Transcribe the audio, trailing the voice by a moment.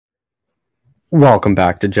Welcome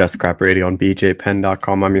back to Just Scrap Radio on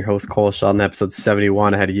BJPenn.com. I'm your host, Cole Sheldon, episode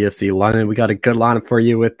 71 ahead of UFC London. We got a good lineup for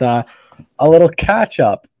you with a little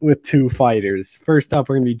catch-up with two fighters. First up,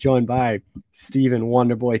 we're going to be joined by Stephen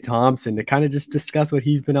Wonderboy Thompson to kind of just discuss what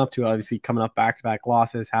he's been up to, obviously coming up back-to-back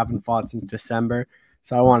losses, haven't fought since December.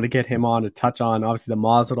 So I wanted to get him on to touch on, obviously, the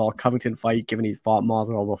Masvidal-Covington fight, given he's fought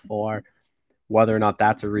Masvidal before, whether or not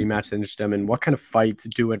that's a rematch that interests him, and what kind of fights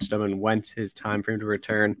do interest him, and when's his time for him to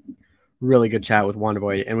return. Really good chat with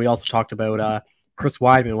Wonderboy. And we also talked about Chris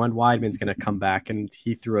Weidman, when Weidman's going to come back, and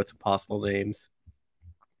he threw out some possible names.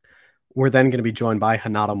 We're then going to be joined by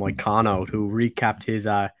Renato Moicano, who recapped his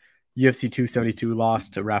UFC 272 loss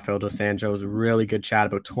to Rafael dos Anjos. Really good chat,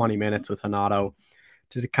 about 20 minutes with Renato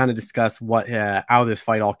to kind of discuss how this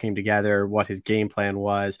fight all came together, what his game plan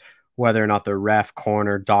was, whether or not the ref,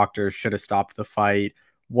 corner, doctors should have stopped the fight,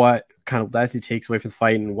 what kind of lessons he takes away from the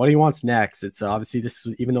fight, and what he wants next. It's obviously this,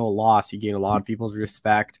 even though a loss, he gained a lot of people's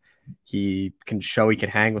respect. He can show he can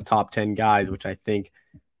hang with top 10 guys, which I think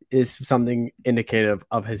is something indicative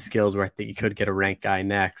of his skills, where I think he could get a ranked guy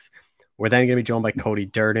next. We're then going to be joined by Cody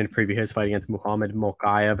Durden to preview his fight against Muhammad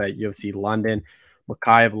Mokaev at UFC London.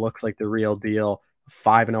 Mokaev looks like the real deal.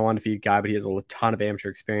 5-0 undefeated guy, but he has a ton of amateur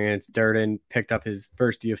experience. Durden picked up his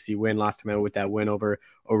first UFC win last time out with that win over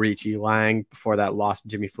Orichi Lang. Before that, lost to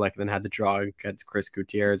Jimmy Flick, then had the draw against Chris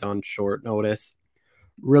Gutierrez on short notice.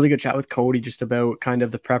 Really good chat with Cody just about kind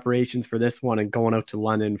of the preparations for this one and going out to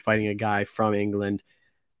London, fighting a guy from England.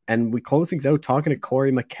 And we close things out talking to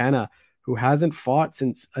Corey McKenna, who hasn't fought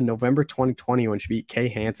since November 2020 when she beat Kay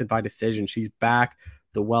Hansen by decision. She's back.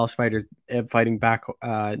 The Welsh fighters fighting back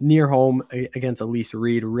near home against Elise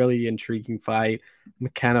Reed. Really intriguing fight.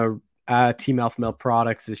 McKenna, Team Alpha Male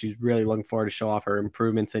Products, she's really looking forward to show off her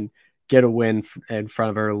improvements and get a win in front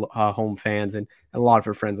of her home fans and a lot of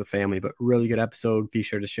her friends and family. But really good episode. Be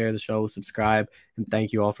sure to share the show, subscribe, and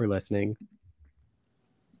thank you all for listening.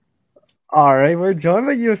 All right, we're joined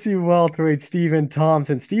by UFC welterweight Stephen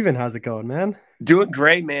Thompson. Stephen, how's it going, man? Doing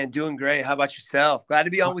great, man. Doing great. How about yourself? Glad to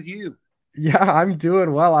be on with you. Yeah, I'm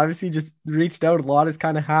doing well. Obviously, just reached out. A lot has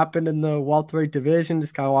kind of happened in the welterweight division.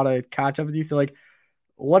 Just kind of want to catch up with you. So,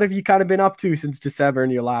 what have you kind of been up to since December in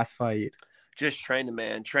your last fight? Just training,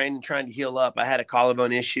 man. Training, trying to heal up. I had a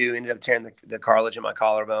collarbone issue. Ended up tearing the cartilage in my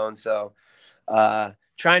collarbone. So,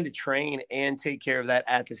 trying to train and take care of that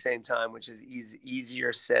at the same time, which is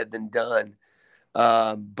easier said than done.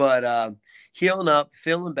 But healing up,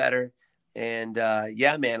 feeling better. And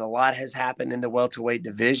yeah, man, a lot has happened in the welterweight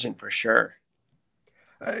division for sure.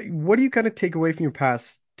 What do you kind of take away from your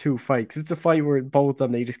past two fights? It's a fight where both of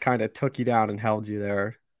them, they just kind of took you down and held you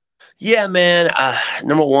there. Yeah, man.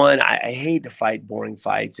 Number one, I hate to fight boring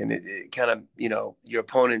fights, and it kind of, your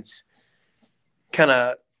opponents kind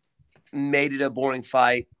of made it a boring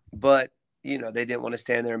fight, but they didn't want to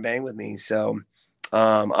stand there and bang with me. So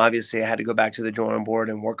obviously I had to go back to the drawing board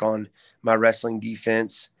and work on my wrestling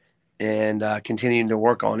defense and continuing to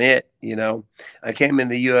work on it. I came in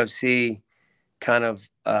the UFC kind of,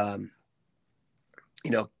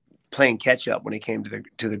 playing catch up when it came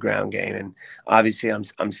to the ground game. And obviously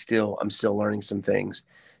I'm still learning some things.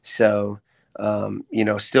 So,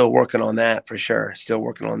 still working on that for sure. Still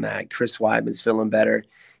working on that. Chris Weidman's feeling better.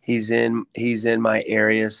 He's in my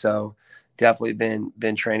area. So definitely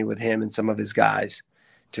been training with him and some of his guys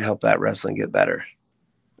to help that wrestling get better.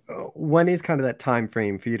 When is kind of that time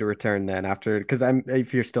frame for you to return then after, because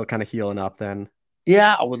if you're still kind of healing up then?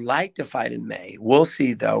 Yeah, I would like to fight in May. We'll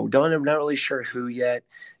see though. I'm not really sure who yet.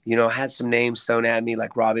 I had some names thrown at me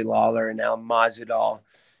like Robbie Lawler, and now Masvidal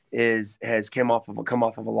has come off of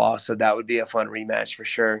a loss. So that would be a fun rematch for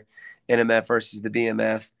sure. NMF versus the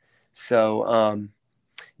BMF. So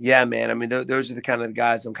yeah, man. I mean, those are the kind of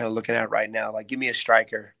guys I'm kind of looking at right now. Like, give me a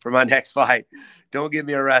striker for my next fight. Don't give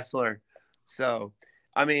me a wrestler. So,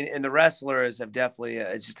 I mean, and the wrestlers have definitely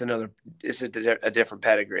it's a different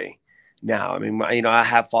pedigree now. I mean, I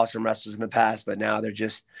have fought some wrestlers in the past, but now they're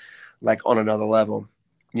just like on another level,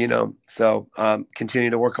 So continue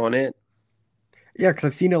to work on it. Yeah, because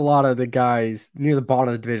I've seen a lot of the guys near the bottom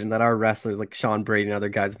of the division that are wrestlers, like Sean Brady and other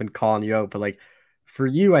guys have been calling you out. But for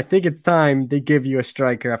you, I think it's time they give you a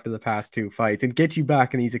striker after the past two fights and get you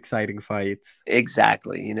back in these exciting fights.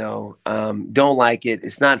 Exactly. Don't like it.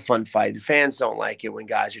 It's not a fun fight. The fans don't like it when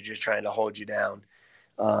guys are just trying to hold you down.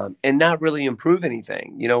 And not really improve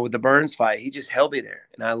anything. With the Burns fight, he just held me there.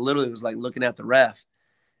 And I literally was like looking at the ref.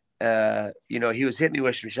 He was hitting me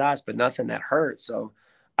with some shots, but nothing that hurt. So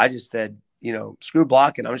I just said, screw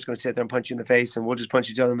blocking. I'm just going to sit there and punch you in the face, and we'll just punch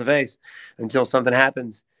each other in the face until something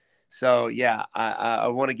happens. So yeah, I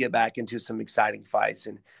want to get back into some exciting fights,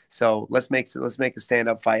 and so let's make a stand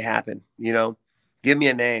up fight happen. Give me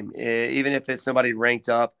a name, even if it's somebody ranked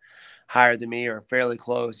up higher than me or fairly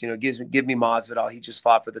close. Give me Masvidal. He just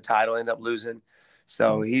fought for the title, ended up losing,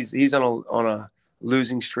 so he's on a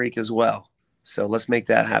losing streak as well. So let's make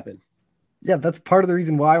that happen. Yeah, that's part of the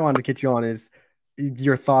reason why I wanted to get you on is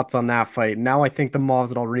your thoughts on that fight. Now I think the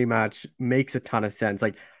Masvidal rematch makes a ton of sense.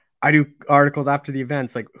 Like I do articles after the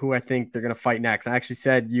events, like who I think they're gonna fight next. I actually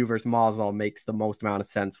said you versus Masvidal makes the most amount of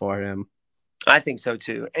sense for him. I think so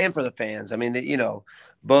too, and for the fans. I mean,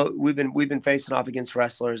 but we've been facing off against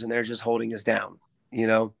wrestlers, and they're just holding us down. You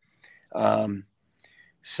know, um,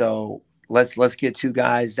 so let's get two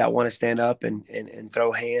guys that want to stand up and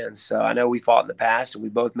throw hands. So I know we fought in the past, and we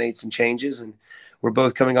both made some changes, and we're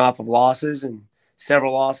both coming off of losses and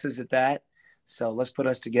several losses at that. So let's put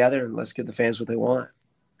us together and let's give the fans what they want.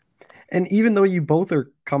 And even though you both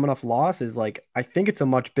are coming off losses, like I think it's a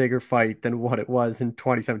much bigger fight than what it was in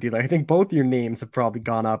 2017. Like I think both your names have probably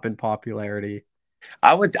gone up in popularity.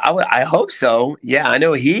 I hope so. Yeah, I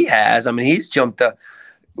know he has. I mean, he's jumped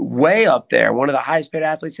way up there, one of the highest paid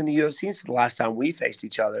athletes in the UFC since the last time we faced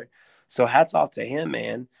each other. So hats off to him,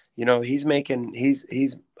 man. You know, he's moving up and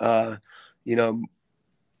he's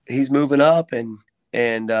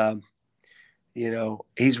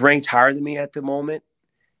ranked higher than me at the moment.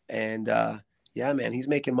 And yeah, man, he's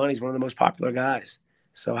making money. He's one of the most popular guys.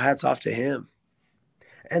 So hats off to him.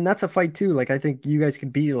 And that's a fight too. Like I think you guys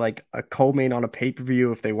could be like a co-main on a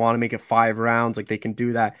pay-per-view if they want to make it 5 rounds, like they can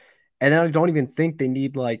do that. And then I don't even think they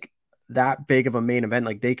need like that big of a main event.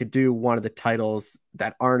 Like they could do one of the titles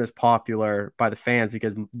that aren't as popular by the fans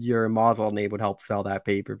because your Mazel name would help sell that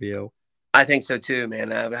pay-per-view. I think so too,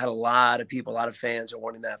 man. I've had a lot of people, a lot of fans are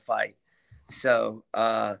wanting that fight. So,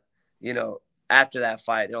 you know, after that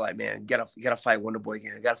fight, they're like, man, you gotta fight Wonder Boy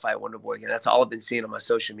again. You gotta fight Wonder Boy again. That's all I've been seeing on my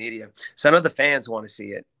social media. So I know the fans want to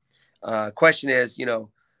see it. Question is,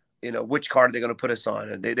 which card are they going to put us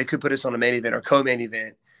on? They could put us on a main event or co-main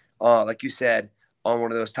event, like you said, on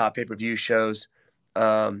one of those top pay-per-view shows.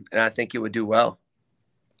 And I think it would do well.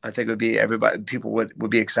 I think it would be everybody. People would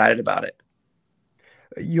be excited about it.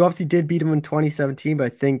 You obviously did beat him in 2017, but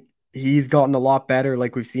I think he's gotten a lot better,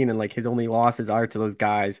 like we've seen, and like his only losses are to those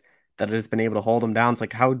guys that have just been able to hold him down. It's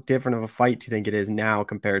like how different of a fight do you think it is now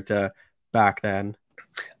compared to back then?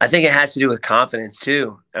 I think it has to do with confidence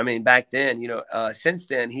too. I mean, back then, since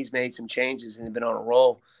then he's made some changes and been on a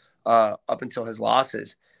roll up until his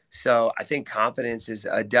losses. So I think confidence is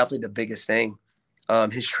definitely the biggest thing.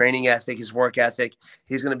 His training ethic, his work ethic,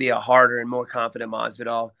 he's going to be a harder and more confident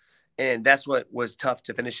Masvidal. And that's what was tough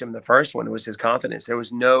to finish him the first one. It was his confidence. There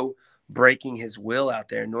was no breaking his will out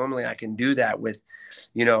there. Normally I can do that with,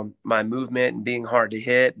 my movement and being hard to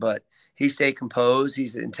hit, but he stayed composed.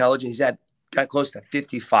 He's intelligent. Got close to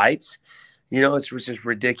 50 fights. It's just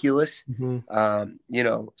ridiculous.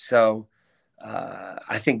 So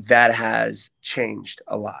I think that has changed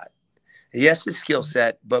a lot. Yes, his skill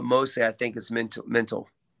set, but mostly I think it's mental.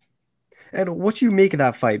 And what you make of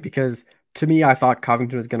that fight? Because to me, I thought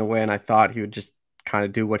Covington was going to win. I thought he would just kind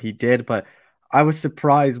of do what he did, but I was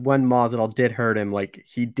surprised when Masvidal did hurt him. Like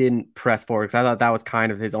he didn't press forward because I thought that was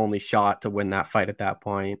kind of his only shot to win that fight at that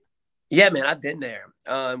point. Yeah, man, I've been there.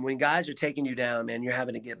 When guys are taking you down, man, you're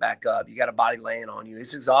having to get back up. You got a body laying on you.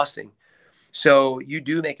 It's exhausting. So you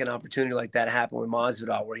do make an opportunity like that happen with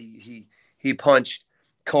Masvidal, where he punched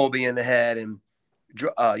Colby in the head and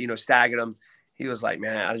staggered him. He was like,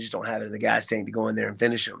 man, I just don't have it in the gas tank to go in there and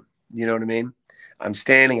finish him. You know what I mean? I'm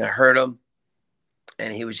standing. I hurt him,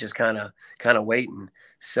 and he was just kind of waiting.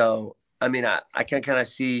 So I mean, I can kind of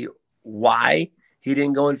see why he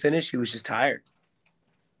didn't go and finish. He was just tired.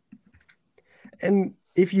 And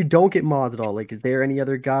if you don't get Masvidal, like, is there any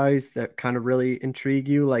other guys that kind of really intrigue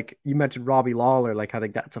you? Like you mentioned Robbie Lawler, like I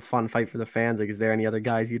think that's a fun fight for the fans. Like, is there any other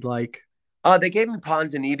guys you'd like? They gave me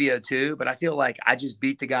Ponzinibbio too, but I feel like I just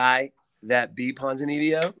beat the guy that beat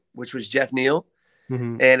Ponzinibbio, which was Jeff Neal,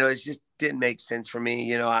 and it was just didn't make sense for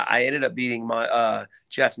me. I ended up beating my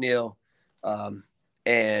Jeff Neal,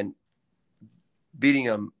 and beating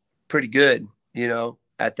him pretty good,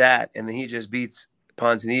 at that, and then he just beats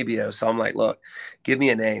Ponzinibbio. So I'm like, look, give me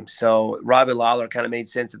a name. So Robbie Lawler kind of made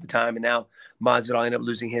sense at the time, and now Masvidal ended up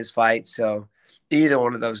losing his fight. So either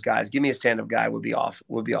one of those guys, give me a stand-up guy would be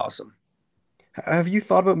awesome. Have you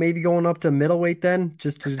thought about maybe going up to middleweight then,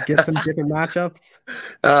 just to get some different matchups?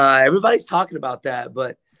 Everybody's talking about that,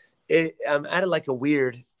 but I'm at it like a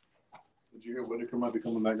weird. Did you hear Whitaker might be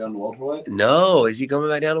coming back down to welterweight? No, is he coming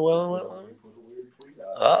back down to welterweight?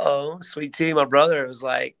 Uh-oh, sweet tea. My brother was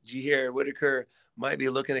like, did you hear Whitaker might be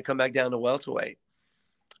looking to come back down to welterweight?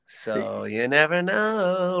 So you never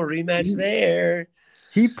know. Rematch there.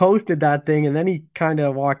 He posted that thing and then he kind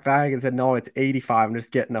of walked back and said, "No, it's 85. I'm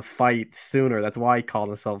just getting a fight sooner." That's why he called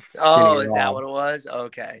himself Skinny Oh, is that Rob. what it was?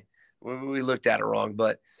 Okay. We looked at it wrong,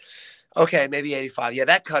 but okay, maybe 85. Yeah,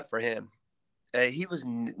 that cut for him. He was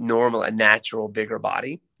normal, a natural, bigger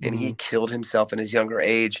body, and he killed himself in his younger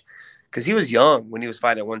age because he was young when he was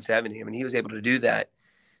fighting at 170. I mean, he was able to do that.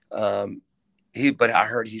 But I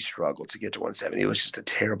heard he struggled to get to 170. It was just a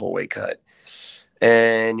terrible weight cut.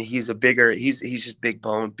 And he's just big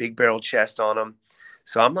bone, big barrel chest on him.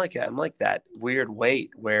 So I'm like that weird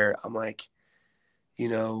weight where I'm like, you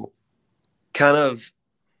know, kind of,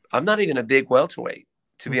 I'm not even a big welterweight,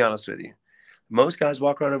 to be honest with you. Most guys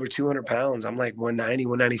walk around over 200 pounds. I'm like 190,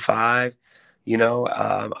 195. You know,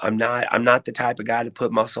 I'm not the type of guy to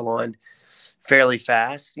put muscle on fairly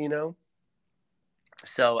fast, you know.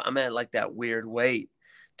 So I'm at like that weird weight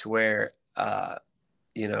to where,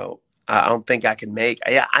 you know, I don't think I can make.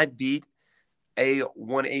 Yeah, I beat a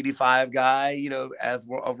 185 guy, you know, of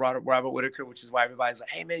Robert Whitaker, which is why everybody's like,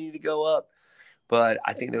 "Hey man, you need to go up." But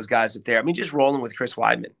I think those guys up there. I mean, just rolling with Chris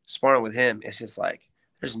Weidman, sparring with him, it's just like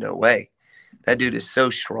there's no way. That dude is so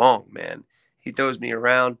strong, man. He throws me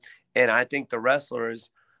around, and I think the wrestlers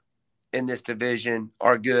in this division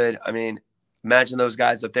are good. I mean, imagine those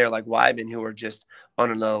guys up there like Weidman who are just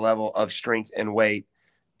on another level of strength and weight.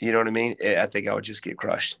 You know what I mean? I think I would just get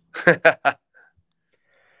crushed.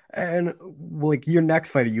 And like your next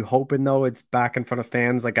fight, are you hoping though it's back in front of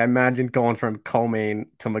fans? Like I imagine going from Co-Main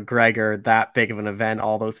to McGregor, that big of an event,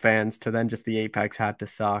 all those fans, to then just the Apex had to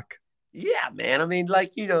suck. Yeah, man. I mean,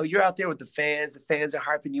 like, you know, you're out there with the fans. The fans are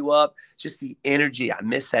hyping you up. Just the energy. I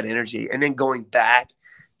miss that energy. And then going back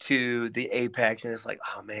to the Apex, and it's like,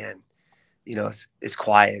 oh man, you know, it's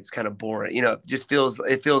quiet. It's kind of boring. You know,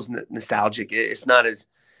 it feels nostalgic. It's not as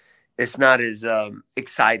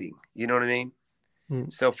exciting. You know what I mean?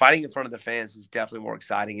 So fighting in front of the fans is definitely more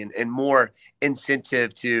exciting and more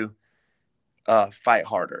incentive to fight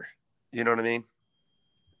harder. You know what I mean?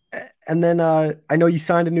 And then I know you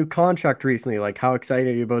signed a new contract recently. Like, how excited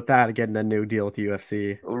are you about that? Getting a new deal with the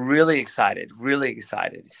UFC? Really excited, really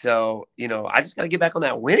excited. So, you know, I just got to get back on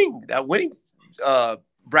that winning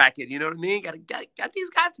bracket. You know what I mean? Got these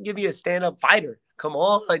guys to give me a stand-up fighter. Come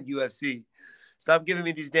on, UFC. Stop giving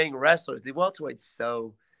me these dang wrestlers. The welterweight's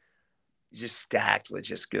so just stacked with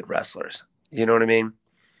just good wrestlers. You know what I mean?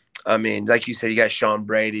 I mean, like you said, you got Sean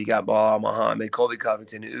Brady, you got Bilal Muhammad, Colby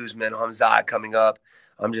Covington, Usman, Hamzat coming up.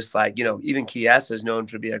 I'm just like, you know, even Chiesa is known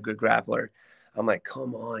to be a good grappler. I'm like,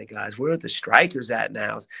 come on, guys, where are the strikers at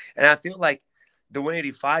now? And I feel like the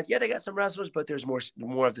 185, yeah, they got some wrestlers, but there's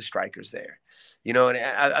more of the strikers there, you know. And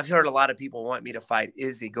I've heard a lot of people want me to fight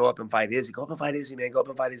Izzy, go up and fight Izzy, go up and fight Izzy, man, go up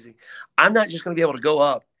and fight Izzy. I'm not just going to be able to go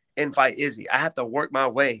up and fight Izzy. I have to work my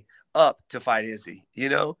way up to fight Izzy, you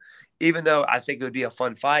know. Even though I think it would be a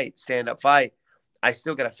fun fight, stand-up fight, I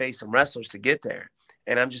still got to face some wrestlers to get there,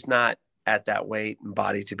 and I'm just not at that weight and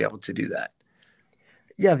body to be able to do that.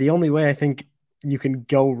 Yeah, the only way I think you can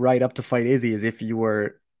go right up to fight Izzy is if you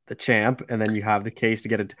were the champ and then you have the case to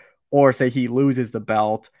get it, or say he loses the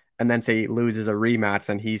belt and then say he loses a rematch,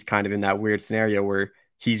 and he's kind of in that weird scenario where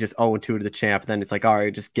he's just 0-2 to the champ. Then it's like, all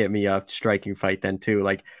right, just get me a striking fight then too.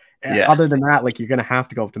 Like, other than that, like you're gonna have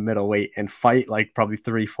to go up to middleweight and fight like probably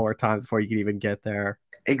 3-4 times before you can even get there.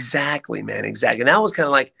 Exactly, man. Exactly. And that was kind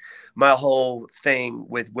of like my whole thing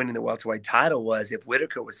with winning the welterweight title was if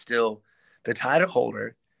Whitaker was still the title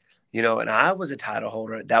holder, you know, and I was a title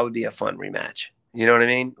holder, that would be a fun rematch. You know what I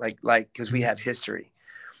mean? Like, because we have history.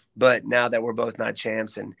 But now that we're both not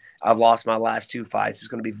champs and I've lost my last two fights, it's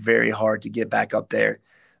going to be very hard to get back up there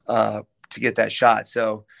to get that shot.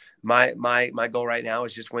 So my goal right now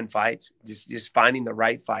is just win fights, just finding the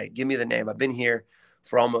right fight. Give me the name. I've been here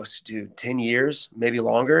for almost 10 years, maybe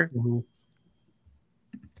longer. Mm-hmm.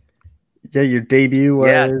 Yeah, your debut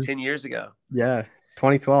was 10 years ago. Yeah,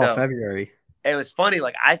 2012 February. It was funny.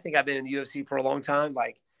 Like I think I've been in the UFC for a long time.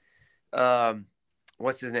 Like,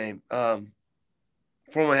 what's his name?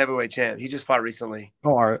 Former heavyweight champ. He just fought recently.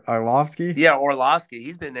 Oh, Arlovsky? Yeah, Arlovsky.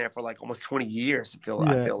 He's been there for like almost 20 years. I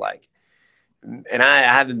feel like, and I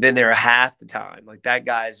haven't been there half the time. Like that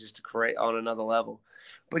guy is just on another level.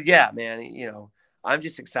 But yeah, man, you know, I'm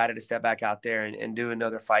just excited to step back out there and do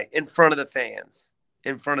another fight in front of the fans.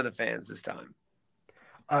 In front of the fans this time.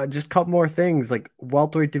 Just a couple more things, like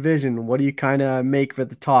welterweight division. What do you kind of make at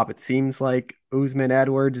the top? It seems like Usman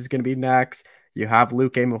Edwards is going to be next. You have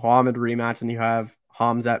Luque Muhammad rematch, and you have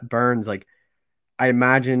Hamzat Burns. Like, I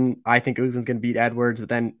think Usman's going to beat Edwards, but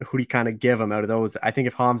then who do you kind of give him out of those? I think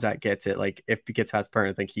if Hamzat gets it, like if he has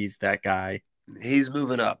Burns, I think he's that guy. He's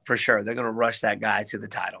moving up for sure. They're going to rush that guy to the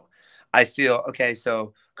title. I feel okay.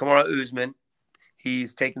 So Kamaru Usman,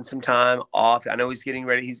 he's taking some time off. I know he's getting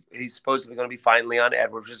ready. He's supposedly going to be fighting Leon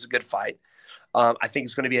Edwards, which is a good fight. I think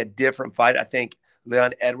it's going to be a different fight. I think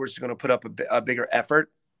Leon Edwards is going to put up a bigger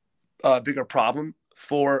effort, a bigger problem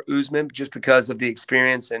for Usman just because of the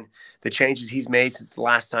experience and the changes he's made since the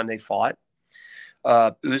last time they fought.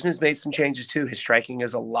 Usman's made some changes too. His striking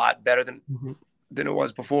is a lot better than it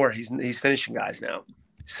was before. He's finishing guys now.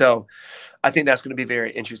 So I think that's going to be a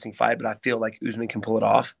very interesting fight, but I feel like Usman can pull it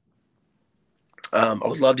off. I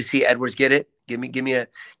would love to see Edwards get it.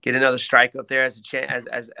 Get another strike up there as a champ,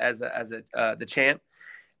 the champ.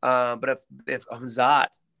 But if Hamzat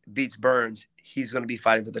beats Burns, he's going to be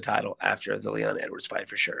fighting for the title after the Leon Edwards fight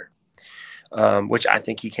for sure. Which I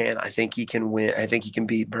think he can. I think he can win. I think he can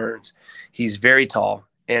beat Burns. He's very tall,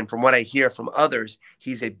 and from what I hear from others,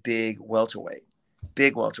 he's a big welterweight,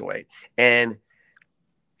 and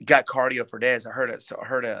got cardio for days. I heard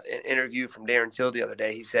an interview from Darren Till the other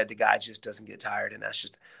day. He said the guy just doesn't get tired, and that's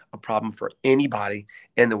just a problem for anybody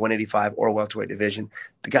in the 185 or welterweight division.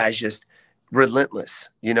 The guy's just relentless,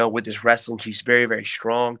 with his wrestling. He's very, very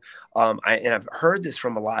strong. I've heard this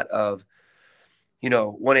from a lot of,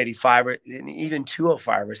 185 and even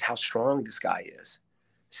 205ers, how strong this guy is.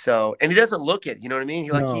 So, and he doesn't look it, you know what I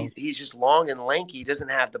mean? He's just long and lanky. He doesn't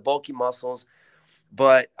have the bulky muscles.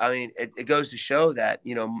 But I mean, it goes to show that,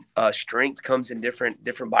 strength comes in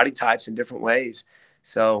different body types in different ways.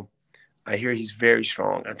 So I hear he's very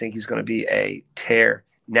strong. I think he's going to be a tear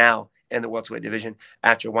now in the welterweight division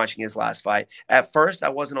after watching his last fight. At first, I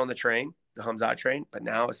wasn't on the Hamzat train, but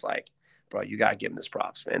now it's like, bro, you got to give him this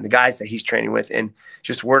props, man. The guys that he's training with and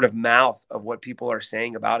just word of mouth of what people are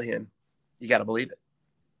saying about him, you got to believe it.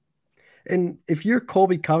 And if you're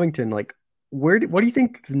Colby Covington, like, what do you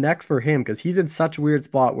think is next for him? Because he's in such a weird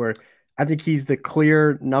spot where I think he's the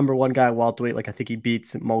clear number one guy welterweight. Like, I think he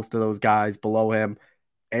beats most of those guys below him,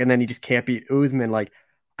 and then he just can't beat Usman. Like,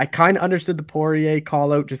 I kind of understood the Poirier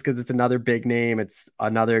call out just because it's another big name. It's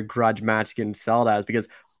another grudge match you can sell it as. Because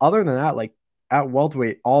other than that, like at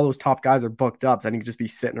welterweight, all those top guys are booked up. So I think just be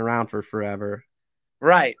sitting around for forever.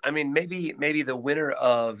 Right. I mean, maybe the winner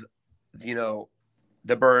of, the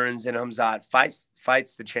Burns and Hamzat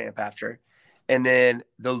fights the champ after. And then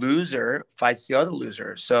the loser fights the other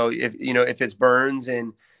loser. So if it's Burns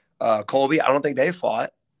and Colby, I don't think they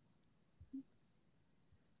fought.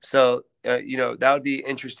 So that would be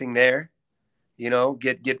interesting there.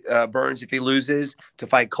 Get Burns if he loses to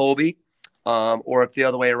fight Colby, or if the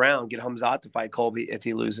other way around, get Hamzat to fight Colby if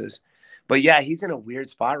he loses. But yeah, he's in a weird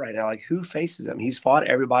spot right now. Like, who faces him? He's fought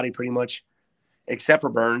everybody pretty much except for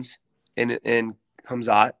Burns and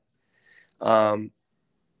Hamzat.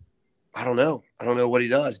 I don't know. I don't know what he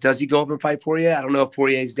does. Does he go up and fight Poirier? I don't know if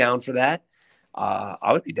Poirier's down for that.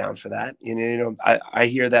 I would be down for that. I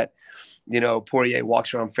hear that, Poirier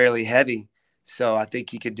walks around fairly heavy. So I think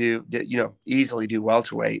he could easily do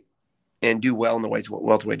welterweight and do well in the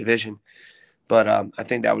welterweight division. But I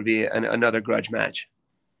think that would be another grudge match.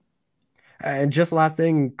 And just last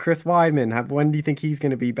thing, Chris Weidman, when do you think he's going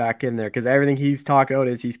to be back in there? Because everything he's talked about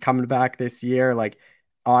is he's coming back this year. Like,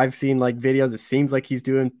 I've seen like videos. It seems like he's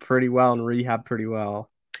doing pretty well in rehab pretty well.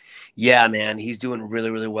 Yeah, man, he's doing really,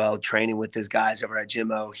 really well training with his guys over at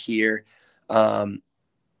Jimmo here.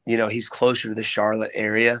 He's closer to the Charlotte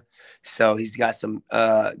area, so he's got some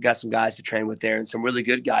guys to train with there and some really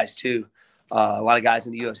good guys too. A lot of guys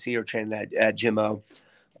in the UFC are training at Jimmo,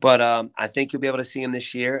 but I think you'll be able to see him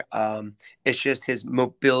this year. It's just his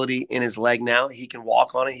mobility in his leg now. He can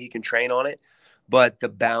walk on it, he can train on it, but the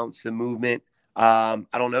bounce, the movement. I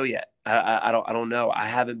don't know yet. I don't know. I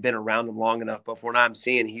haven't been around him long enough, but from what I'm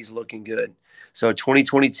seeing, he's looking good. So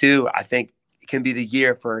 2022, I think can be the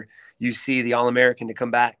year for UC, the All-American, to come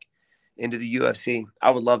back into the UFC. I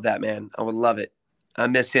would love that, man. I would love it. I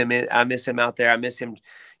miss him. I miss him out there. I miss him,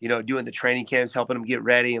 doing the training camps, helping him get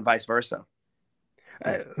ready and vice versa.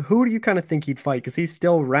 Who do you kind of think he'd fight? Because he's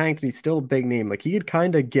still ranked and he's still a big name. Like, he could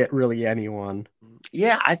kind of get really anyone.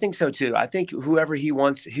 Yeah, I think so too. I think whoever he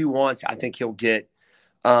wants, I think he'll get.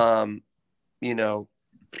 I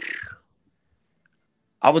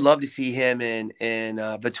would love to see him in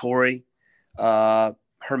Vettori,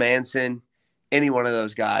 Hermanson, any one of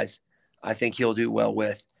those guys. I think he'll do well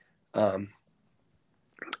with. And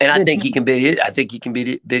I think he can beat it. I think he can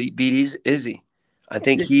beat Izzy. I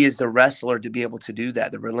think he is the wrestler to be able to do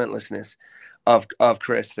that. The relentlessness of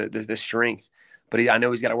Chris, the strength. But I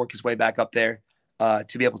know he's got to work his way back up there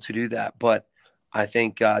to be able to do that. But I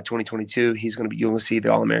think 2022, you're going to see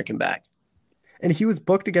the All-American back. And he was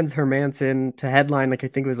booked against Hermanson to headline, like I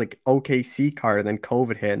think it was like OKC card, and then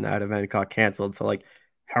COVID hit and that event got canceled. So like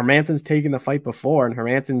Hermanson's taken the fight before, and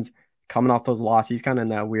Hermanson's coming off those losses. He's kind of in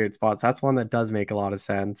that weird spot. So that's one that does make a lot of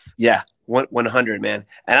sense. Yeah, 100, man.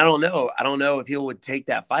 And I don't know if he would take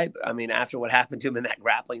that fight. I mean, after what happened to him in that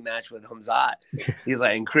grappling match with Hamzat, he's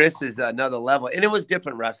like, and Chris is another level. And it was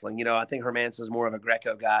different wrestling. You know, I think Hermanson's more of a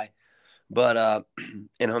Greco guy, but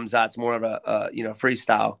and Hamzat's more of a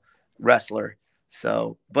freestyle wrestler.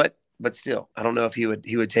 So, but still, I don't know if he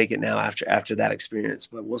would take it now after that experience,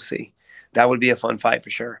 but we'll see. That would be a fun fight for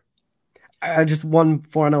sure. Just one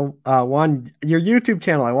your YouTube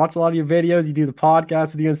channel. I watch a lot of your videos. You do the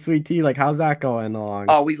podcast with you and Sweet Tea. Like, how's that going along?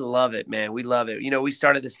 Oh, we love it, man. We love it. You know, we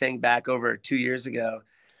started this thing back over 2 years ago,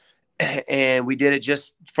 and we did it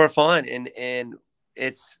just for fun, and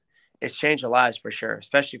it's changed our lives for sure,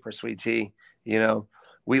 especially for Sweet Tea. You know,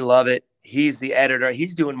 we love it. He's the editor.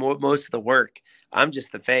 He's doing most of the work. I'm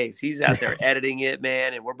just the face. He's out there editing it,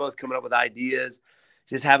 man, and we're both coming up with ideas,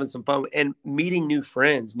 just having some fun and meeting new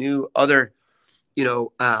friends, new other,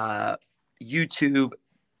 YouTube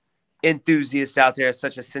enthusiasts out there,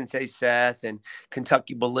 such as Sensei Seth and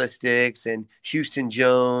Kentucky Ballistics and Houston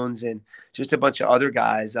Jones and just a bunch of other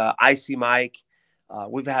guys. Icy Mike.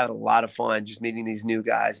 We've had a lot of fun just meeting these new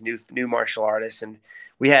guys, new martial artists. And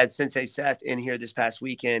we had Sensei Seth in here this past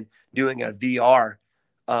weekend doing a VR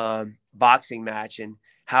boxing match, and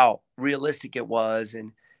how realistic it was,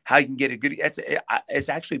 and how you can get a good. It's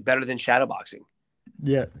actually better than shadow boxing.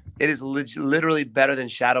 Yeah, it is literally better than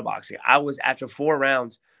shadow boxing. I was, after 4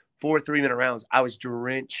 3-minute rounds, I was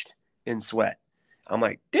drenched in sweat. I'm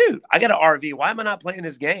like, dude, I got an RV. Why am I not playing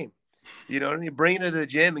this game? You know what I mean? Bring it to the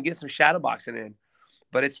gym and get some shadow boxing in.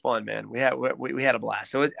 But it's fun, man. We had a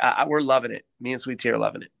blast. So we're loving it. Me and Sweet Tea are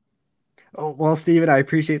loving it. Oh, well, Steven, I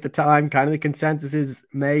appreciate the time. Kind of the consensus is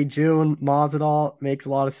May, June, Masvidal makes a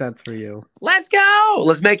lot of sense for you. Let's go.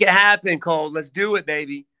 Let's make it happen, Cole. Let's do it,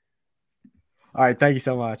 baby. All right. Thank you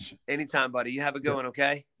so much. Anytime, buddy. You have a good one,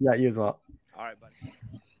 okay? Yeah, you as well. All right, buddy.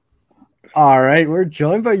 All right. We're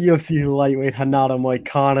joined by UFC lightweight Renato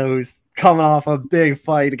Moicano, who's coming off a big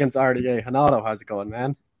fight against RDA. Renato, how's it going,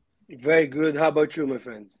 man? Very good. How about you, my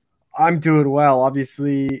friend? I'm doing well.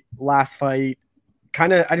 Obviously, last fight,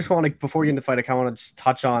 I just want to, before we get into the fight, I kind of want to just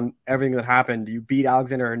touch on everything that happened. You beat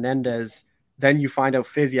Alexander Hernandez, then you find out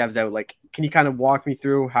Fiziev's out. Like, can you kind of walk me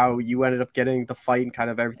through how you ended up getting the fight and kind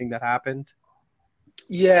of everything that happened?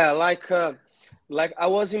 Yeah, like I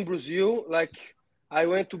was in Brazil. Like, I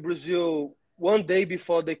went to Brazil one day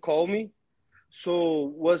before they called me.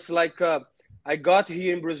 So was like I got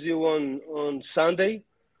here in Brazil on Sunday,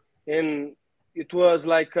 and it was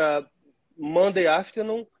like Monday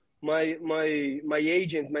afternoon. My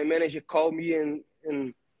agent, my manager called me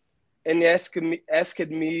and asked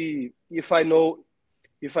me if I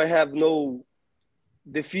have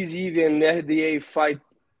the Fiziev and RDA fight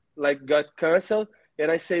like got canceled,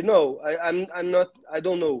 and I say no, I'm not, I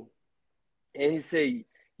don't know. And he say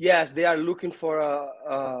yes, they are looking for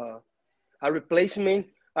a replacement.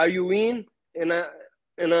 Are you in? And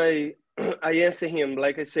I answer him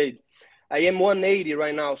like I said, I am 180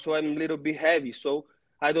 right now, so I'm a little bit heavy, so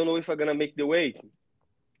I don't know if I'm gonna make the weight.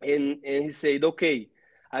 And he said, okay,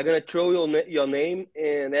 I'm gonna throw your name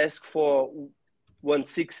and ask for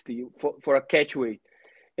 160 for a catch weight.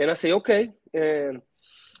 And I say, okay. And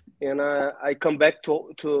I come back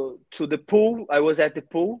to the pool. I was at the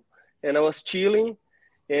pool and I was chilling.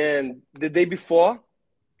 And the day before,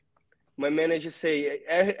 my manager say,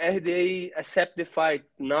 RDA accept the fight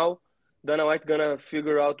now. Dana White gonna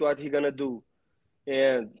figure out what he gonna do.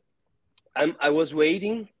 And I was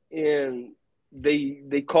waiting, and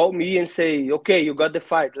they called me and say, okay, you got the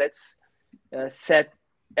fight. Let's set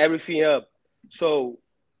everything up. So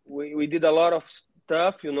we did a lot of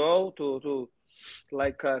stuff, to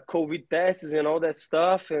like COVID tests and all that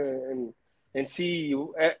stuff, and see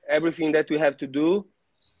everything that we have to do.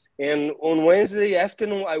 And on Wednesday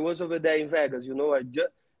afternoon, I was over there in Vegas.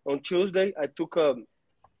 On Tuesday, I took a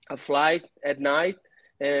flight at night,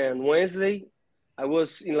 and Wednesday, I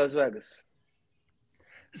was in Las Vegas.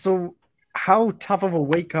 So how tough of a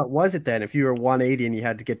weight cut was it then if you were 180 and you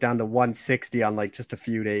had to get down to 160 on like just a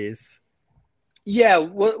few days? Yeah,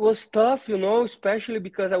 it was tough, especially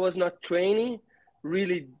because I was not training,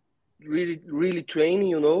 really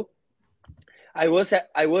training, I was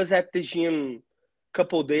at the gym a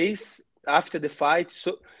couple days after the fight.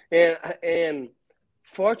 So and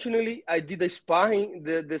fortunately I did a sparring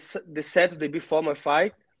the Saturday before my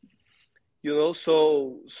fight.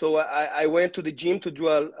 So I went to the gym to do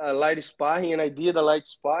a light sparring, and I did a light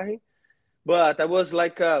sparring, but I was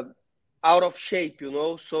like out of shape,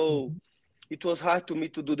 so it was hard to me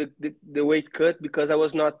to do the weight cut because I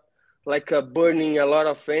was not like burning a lot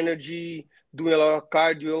of energy, doing a lot of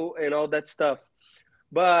cardio and all that stuff.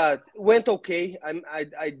 But went okay.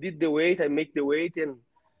 I did the weight, I make the weight,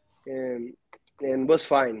 and was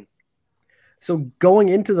fine. So going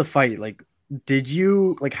into the fight, like, did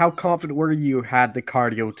you like how confident were you had the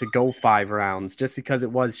cardio to go 5 rounds just because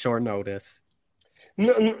it was short notice?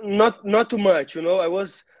 No, not too much. You know, I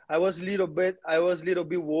was little bit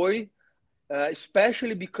worried,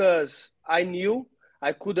 especially because I knew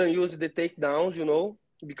I couldn't use the takedowns. You know,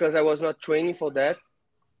 because I was not training for that.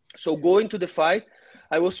 So going to the fight,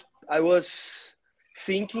 I was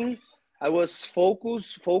thinking, I was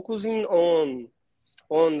focusing on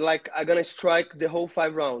like I'm gonna strike the whole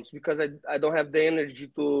 5 rounds because I don't have the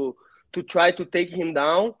energy to try to take him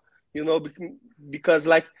down, you know, because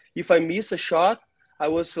like if I miss a shot, I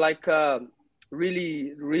was like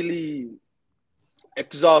really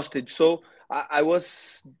exhausted. So I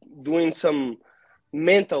was doing some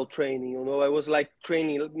mental training, you know. I was like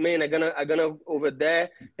training, man, I'm gonna over there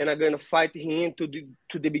and I'm gonna fight him to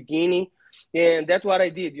the beginning, and that's what I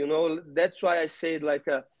did, you know. That's why I said like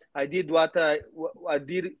I did what I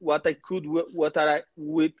could with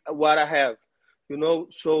what I have, you know.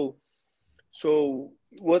 So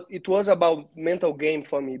what it was about mental game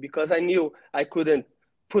for me because I knew I couldn't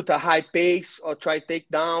put a high pace or try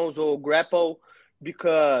takedowns or grapple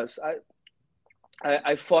because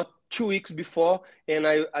I fought 2 weeks before and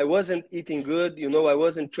I wasn't eating good, you know. I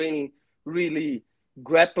wasn't training really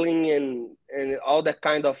grappling and all that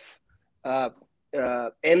kind of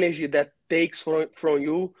energy that takes from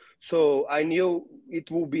you. So I knew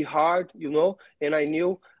it would be hard, you know, and I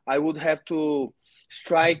knew I would have to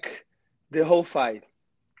strike the whole fight.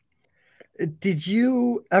 Did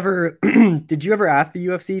you ever ask the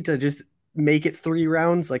UFC to just make it 3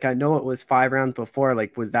 rounds? Like I know it was 5 rounds before.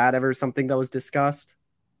 Like was that ever something that was discussed?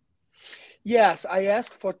 Yes, I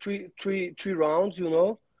asked for three rounds, you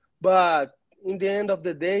know, but in the end of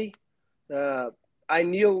the day, uh, I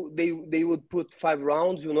knew they would put 5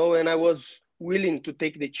 rounds, you know, and I was willing to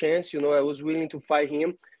take the chance, you know. I was willing to fight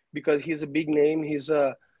him because he's a big name. He's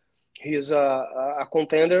a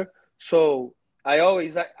contender. So I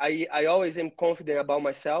always am confident about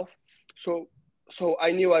myself. So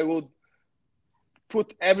I knew I would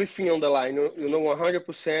put everything on the line, you know,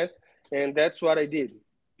 100%, and that's what I did.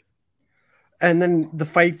 And then the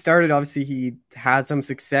fight started. Obviously, he had some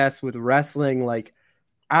success with wrestling. Like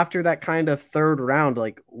after that kind of third round,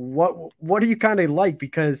 like what do you kind of like?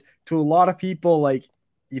 Because to a lot of people, like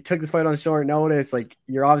you took this fight on short notice. Like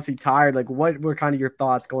you're obviously tired. Like what were kind of your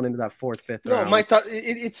thoughts going into that fourth, fifth No, my round? thought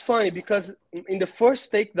it's funny because in the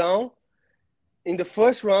first takedown, in the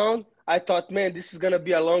first round, I thought, man, this is gonna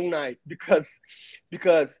be a long night because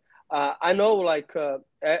I know like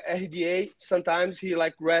RDA sometimes he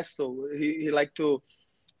like wrestle, he like to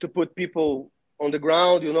put people on the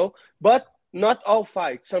ground, you know, but not all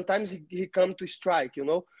fights. Sometimes he come to strike, you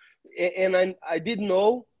know, and I did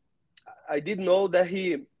know that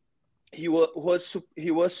he was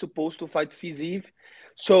supposed to fight Fiziev.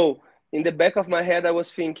 So in the back of my head, I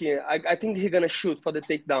was thinking, I think he's gonna shoot for the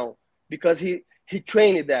takedown because he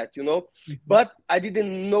trained that, you know. But I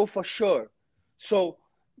didn't know for sure. So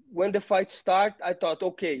when the fight start, I thought,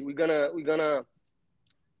 okay, we're gonna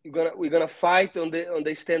fight on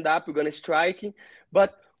the stand up. We're gonna strike.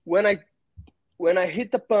 But when I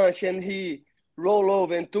hit the punch and he rolled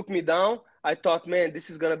over and took me down, I thought, man, this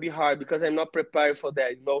is gonna be hard because I'm not prepared for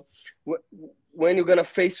that. You know, when you're gonna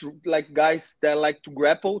face like guys that like to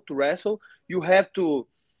grapple, to wrestle, you have to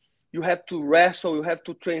wrestle, you have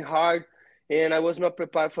to train hard, and I was not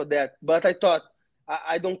prepared for that. But I thought,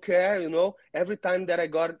 I don't care, you know. Every time that I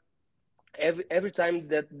got, every time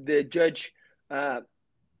that the judge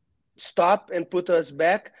stop and put us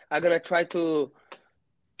back, I'm gonna try to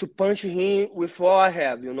punch him with all I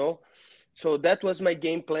have, you know. So that was my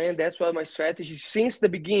game plan. That's what my strategy since the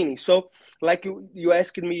beginning. So like you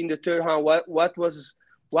asked me in the third round,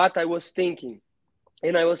 what I was thinking,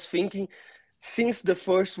 and I was thinking since the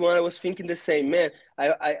first one, I was thinking the same, man.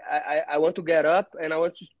 I want to get up and I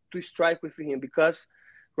want to strike with him because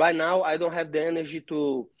right now I don't have the energy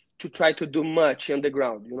to try to do much on the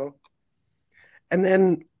ground, you know. And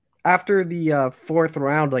then after the fourth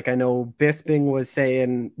round, like I know Bisping was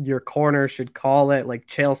saying your corner should call it. Like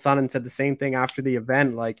Chael Sonnen said the same thing after the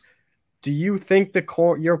event. Like, do you think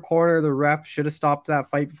your corner, the ref, should have stopped that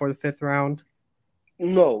fight before the fifth round?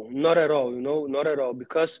 No, not at all, you know, not at all.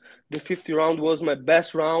 Because the 50th round was my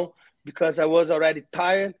best round because I was already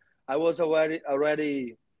tired. I was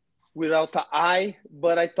already without an eye.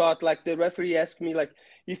 But I thought like the referee asked me like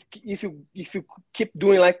if you keep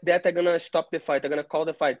doing like that, I'm gonna stop the fight. I'm gonna call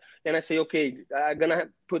the fight, and I say, okay, I'm gonna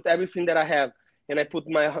put everything that I have, and I put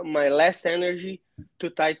my last energy to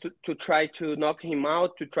try to knock him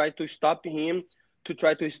out, to try to stop him, to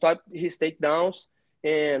try to stop his takedowns,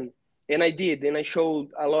 and I did, and I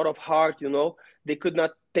showed a lot of heart. They could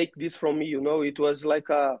not take this from me. It was like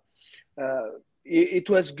it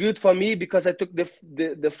was good for me because I took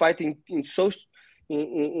the fight in so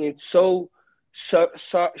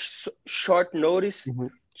short notice. Mhm.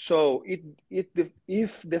 So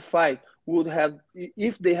if the fight would have,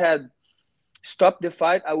 if they had stopped the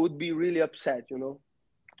fight, I would be really upset.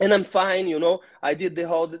 And I'm fine. I did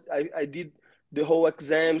I did the whole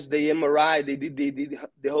exams, the MRI, they did the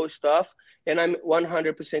whole stuff, and I'm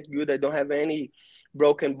 100% good. I don't have any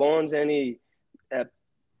broken bones, any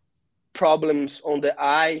problems on the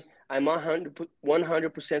eye. I'm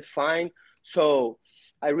 100% fine. So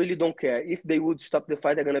I really don't care. If they would stop the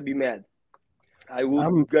fight, I'm gonna be mad. I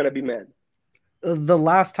would gonna be mad. The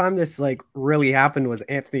last time this like really happened was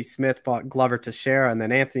Anthony Smith fought Glover Teixeira, and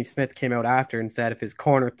then Anthony Smith came out after and said if his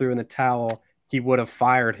corner threw in the towel, he would have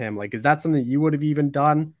fired him. Like, is that something you would have even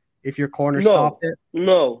done if your corner stopped it?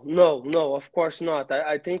 No. Of course not.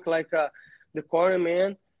 I think like the corner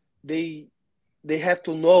man, they have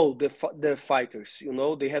to know the fighters.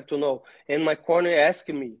 They have to know. And my corner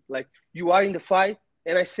asking me like, "You are in the fight?"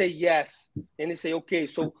 And I say yes. And they say, "Okay,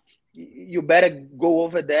 so you better go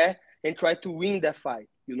over there and try to win that fight."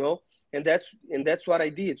 And that's what I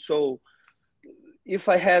did. So if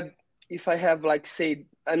I have like said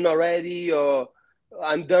I'm not ready or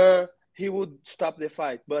I'm done, he would stop the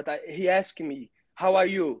fight. But he asked me, "How are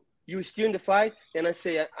you? You still in the fight?" And I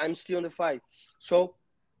say, "I'm still in the fight." So,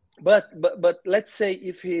 but let's say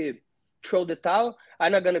if he throw the towel,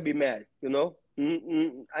 I'm not gonna be mad. I'm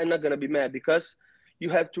not gonna be mad because you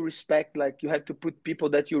have to respect. Like you have to put people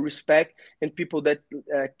that you respect and people that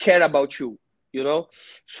care about you.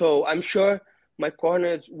 So I'm sure my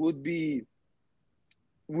corners would be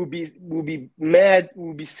mad,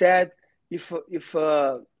 would be sad if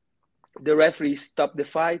the referee stopped the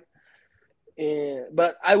fight.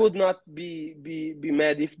 But I would not be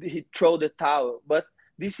mad if he throw the towel. But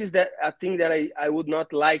this is a thing that I would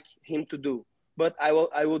not like him to do. But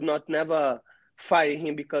I would not never fire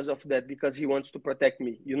him because of that, because he wants to protect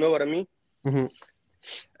me. You know what I mean? Mm-hmm.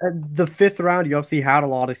 The fifth round, you obviously had a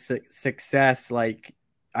lot of success. Like,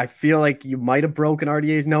 I feel like you might have broken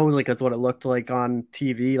RDA's nose. Like, that's what it looked like on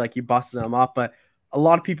TV. Like, you busted him up. But a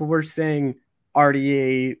lot of people were saying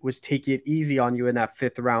RDA was taking it easy on you in that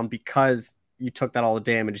fifth round because you took that all the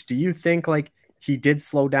damage. Do you think, like, he did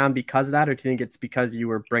slow down because of that? Or do you think it's because you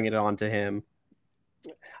were bringing it on to him?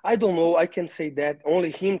 I don't know. I can say that. Only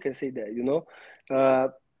him can say that, I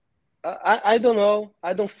don't know.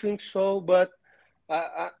 I don't think so. But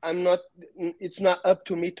I'm not. It's not up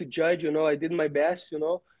to me to judge. I did my best. And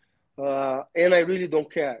I really don't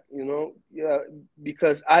care.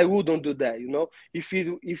 Because I wouldn't do that. If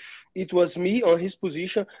it was me on his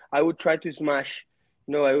position, I would try to smash.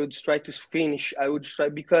 I would try to finish. I would try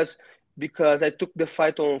because I took the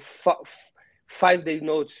fight on 5-day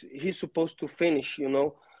notes. He's supposed to finish.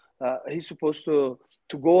 He's supposed to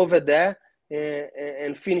go over there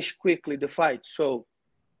and finish quickly the fight. So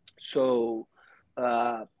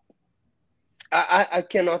I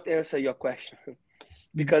cannot answer your question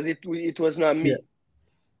because it was not me. Yeah.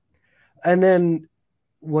 And then,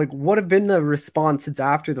 like, what have been the responses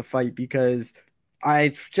after the fight? Because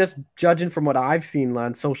just judging from what I've seen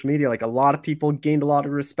on social media, like a lot of people gained a lot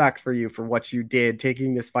of respect for you for what you did,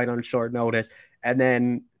 taking this fight on short notice, and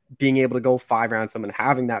then being able to go 5 rounds and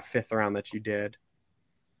having that fifth round that you did.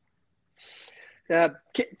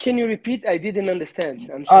 Can you repeat? I didn't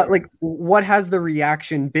understand. I'm sorry. Like, what has the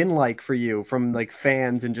reaction been like for you from like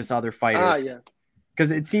fans and just other fighters? Yeah.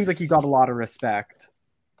 Because it seems like you got a lot of respect.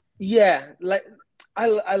 Yeah, like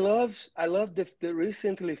I love the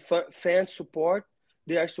recently fan support.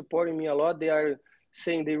 They are supporting me a lot. They are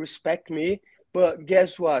saying they respect me. But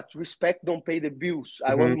guess what? Respect don't pay the bills.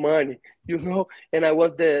 I want money, and I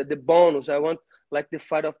want the bonus. I want like the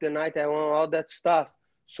fight of the night. I want all that stuff.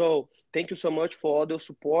 So thank you so much for all the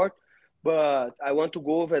support. But I want to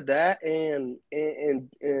go over there and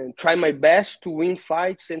try my best to win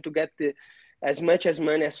fights and to get as much as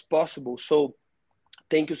money as possible. So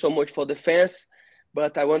thank you so much for the fans,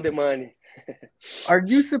 but I want the money. Are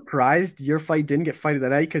you surprised your fight didn't get fight of the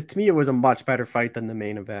night? Because to me, it was a much better fight than the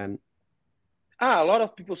main event. A lot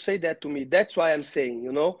of people say that to me. That's why I'm saying,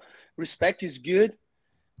 respect is good,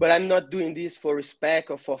 but I'm not doing this for respect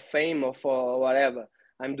or for fame or for whatever.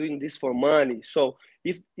 I'm doing this for money. So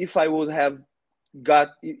if I would have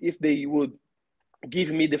if they would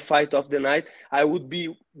give me the fight of the night, I would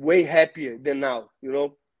be way happier than now.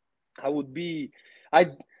 I would be, I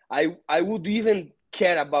would even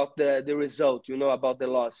care about the result, about the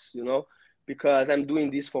loss, because I'm doing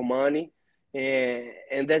this for money,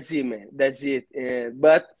 and that's it, man. That's it.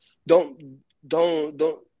 But don't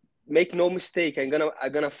make no mistake. I'm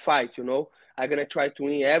gonna fight. I'm gonna try to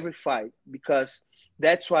win every fight, because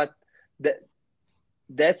that's what that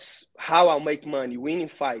that's how I'll make money, winning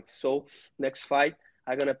fights. So next fight,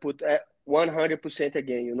 I'm gonna put 100%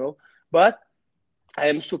 again. But I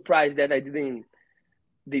am surprised that they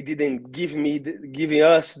didn't giving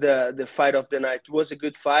us the fight of the night. It was a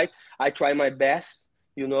good fight. I tried my best,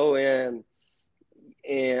 and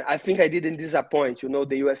I think I didn't disappoint, the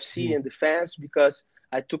UFC and the fans, because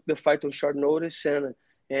I took the fight on short notice, and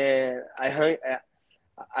I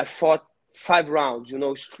fought 5 rounds.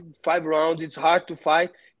 5 rounds. It's hard to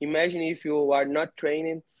fight. Imagine if you are not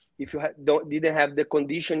training, if you didn't have the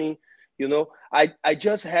conditioning. I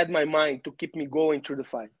just had my mind to keep me going through the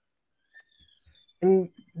fight. And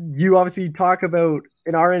you obviously talk about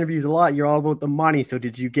in our interviews a lot. You're all about the money. So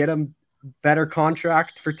did you get a better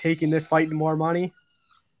contract for taking this fight and more money?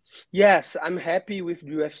 Yes, I'm happy with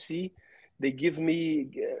the UFC. They give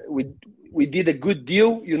me, we did a good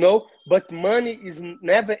deal, but money is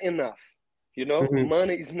never enough.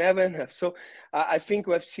 Money is never enough. So I think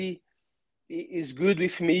UFC is good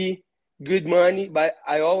with me, good money, but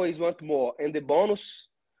I always want more. And the bonus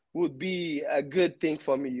would be a good thing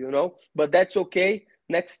for me, but that's okay.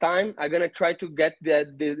 Next time, I'm going to try to get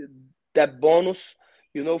that bonus,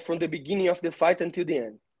 from the beginning of the fight until the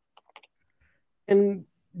end. And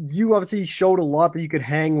you obviously showed a lot that you could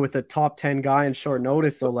hang with a top 10 guy in short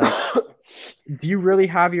notice. So, like, do you really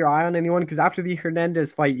have your eye on anyone? Because after the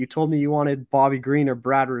Hernandez fight, you told me you wanted Bobby Green or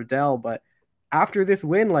Brad Riddell. But after this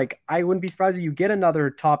win, like, I wouldn't be surprised if you get another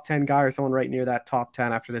top 10 guy or someone right near that top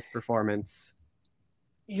 10 after this performance.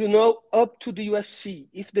 Up to the UFC.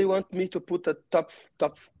 If they want me to put a top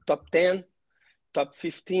 10, top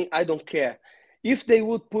 15, I don't care. If they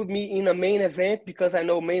would put me in a main event, because I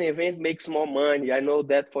know main event makes more money. I know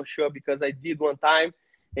that for sure, because I did one time,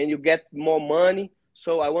 and you get more money.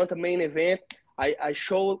 So I want a main event. I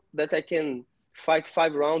show that I can fight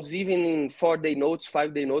 5 rounds, even in 4-day notes,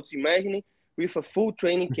 5-day notes. Imagine with a full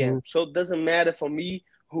training camp. So it doesn't matter for me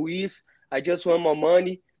who is. I just want more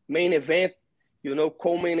money. Main event,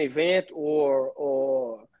 co-main event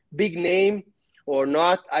or big name or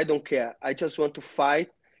not, I don't care. I just want to fight,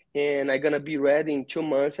 and I'm going to be ready in 2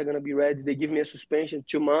 months. I'm going to be ready. They give me a suspension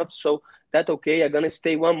 2 months, so that's okay. I'm going to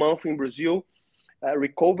stay 1 month in Brazil,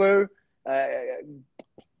 recover,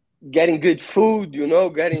 getting good food,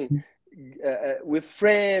 getting with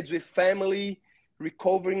friends, with family,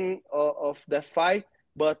 recovering of the fight.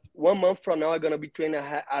 But 1 month from now, I'm going to be training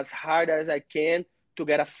as hard as I can to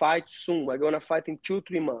get a fight soon. We're going to fight in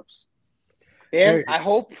 2-3 months. And I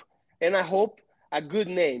hope a good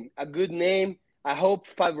name. I hope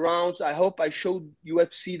 5 rounds. I hope I showed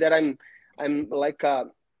UFC that I'm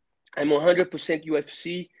 100%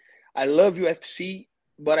 UFC. I love UFC,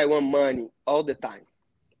 but I want money all the time.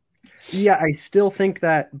 Yeah, I still think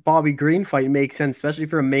that Bobby Green fight makes sense, especially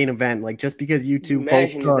for a main event. Like, just because you two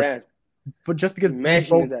both took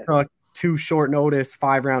 2 short notice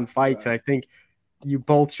 5-round fights, right. And I think you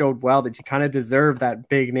both showed well that you kind of deserve that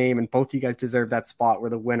big name, and both of you guys deserve that spot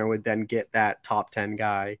where the winner would then get that top 10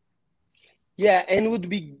 guy. Yeah, and it would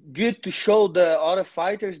be good to show the other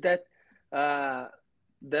fighters that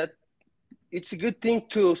that it's a good thing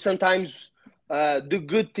to sometimes do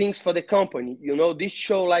good things for the company. This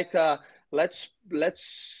show let's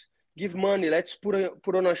give money. Let's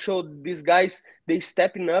put on a show. These guys, they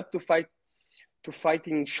stepping up to fight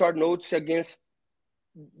in short notice against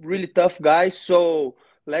really tough guys. So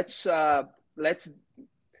let's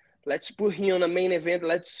put him on a main event.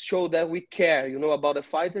 Let's show that we care, about the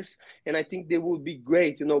fighters. And I think they would be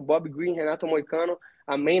great. Bobby Green, Renato Moicano,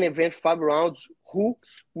 a main event 5 rounds. Who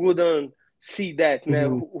wouldn't see that? Now,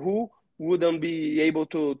 who wouldn't be able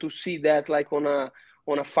to see that like on a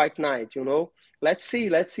fight night? Let's see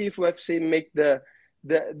if UFC make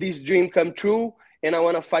this dream come true. And I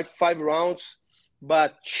want to fight 5 rounds,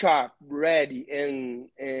 but sharp, ready,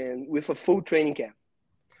 and with a full training camp.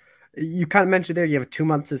 You kind of mentioned there you have a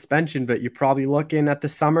 2-month suspension, but you're probably looking at the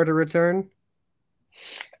summer to return?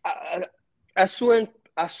 As soon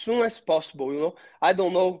as possible, I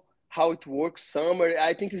don't know how it works. Summer,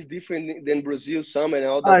 I think it's different than Brazil summer and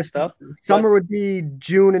all that stuff. Summer would be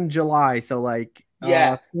June and July, so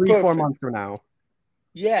 3-4 months from now.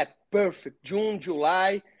 Yeah, perfect. June,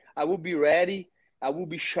 July, I will be ready. I will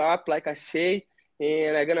be sharp, like I say,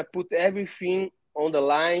 and I'm going to put everything on the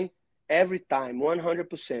line every time,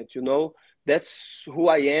 100%. You know, that's who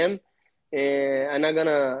I am, and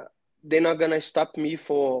they're not gonna stop me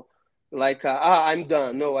for like, I'm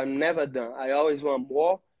done. No, I'm never done. I always want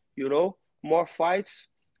more. You know, more fights,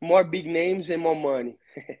 more big names, and more money.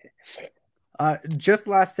 Just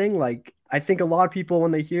last thing, like I think a lot of people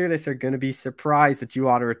when they hear this are going to be surprised that you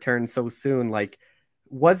ought to return so soon. Like,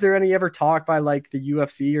 was there any ever talk by like the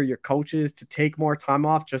UFC or your coaches to take more time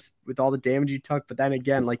off just with all the damage you took? But then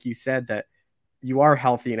again, like you said, that you are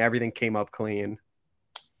healthy and everything came up clean.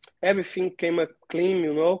 Everything came up clean.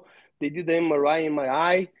 You know, they did the MRI in my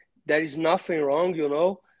eye. There is nothing wrong. You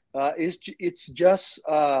know, it's just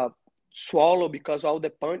swallow because all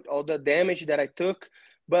the damage that I took.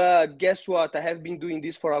 But guess what? I have been doing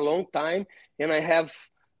this for a long time, and I have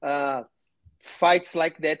fights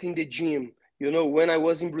like that in the gym. You know, when I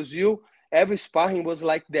was in Brazil, every sparring was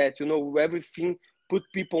like that. You know, everything put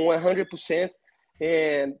people 100%.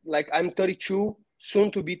 And like I'm 32,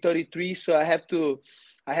 soon to be 33, so I have to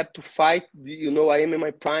fight. You know, I am in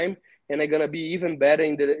my prime, and I'm gonna be even better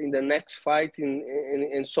in the next fight,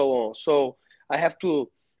 and so on. So I have to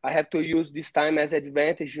I have to use this time as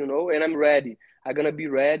advantage, you know, and I'm ready. I'm gonna be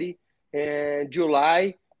ready. And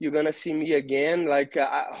July, you're gonna see me again, like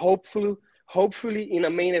hopefully in a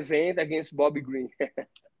main event against Bobby Green.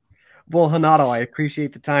 Well, Hanato, I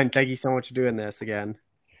appreciate the time. Thank you so much for doing this again.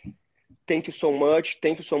 Thank you so much.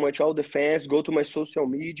 Thank you so much, all the fans. Go to my social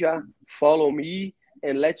media, follow me,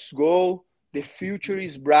 and let's go. The future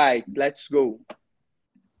is bright. Let's go.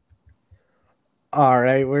 All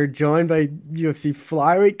right, we're joined by UFC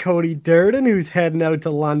flyweight Cody Durden, who's heading out to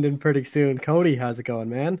London pretty soon. Cody, how's it going,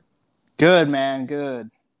 man? Good, man. Good.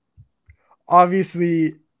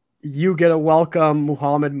 Obviously, you get to welcome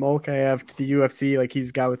Muhammad Mokaev to the UFC. Like, he's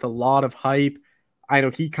a guy with a lot of hype. I know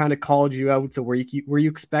he kind of called you out. So were you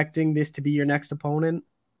expecting this to be your next opponent?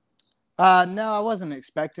 No, I wasn't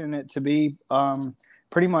expecting it to be.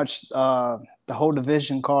 Pretty much the whole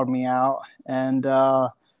division called me out. And,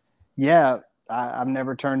 yeah, I've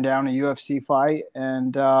never turned down a UFC fight.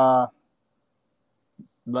 And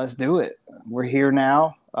let's do it. We're here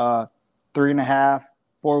now, 3.5,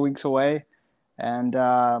 4 weeks away. And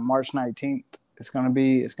March 19th, it's gonna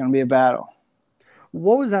be a battle.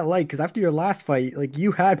 What was that like? Because after your last fight, like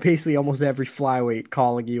you had basically almost every flyweight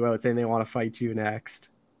calling you out saying they want to fight you next.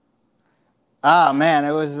 Ah, man,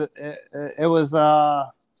 it was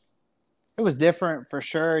different for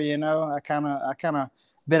sure. You know, I kind of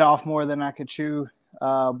bit off more than I could chew.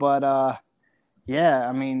 But yeah,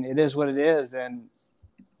 I mean, it is what it is, and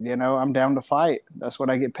you know, I'm down to fight. That's what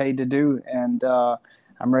I get paid to do, and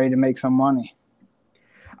I'm ready to make some money.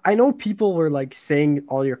 I know people were like saying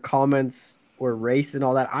all your comments were race and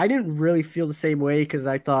all that. I didn't really feel the same way because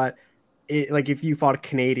I thought it, like if you fought a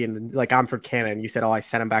Canadian, like I'm from Canada, and you said, "Oh, I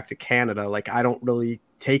sent him back to Canada." Like I don't really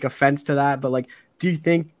take offense to that, but like, do you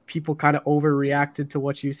think people kind of overreacted to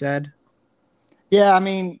what you said? Yeah, I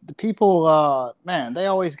mean, the people, man, they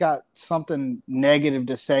always got something negative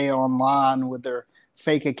to say online with their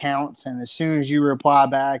fake accounts, and as soon as you reply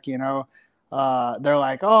back, you know, they're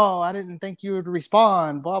like, "Oh, I didn't think you would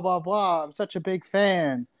respond." Blah blah blah. I'm such a big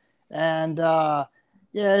fan, and yeah,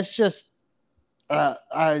 it's just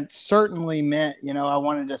I certainly meant, you know, I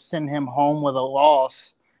wanted to send him home with a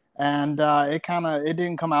loss, and it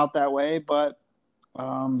didn't come out that way, but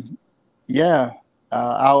yeah,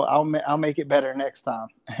 I'll make it better next time.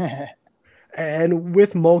 And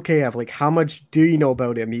with Mokaev, like how much do you know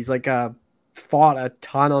about him? He's like fought a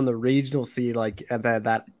ton on the regional scene, like at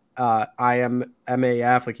that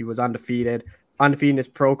IMMAF, like he was undefeated in his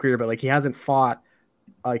pro career, but like he hasn't fought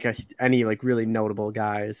like any like really notable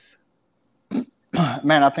guys.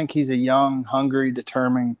 Man, I think he's a young, hungry,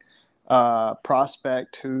 determined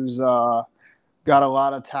prospect who's got a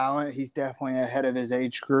lot of talent. He's definitely ahead of his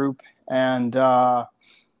age group, and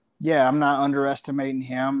yeah, I'm not underestimating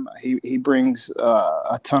him. He brings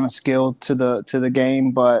a ton of skill to the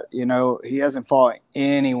game, but you know, he hasn't fought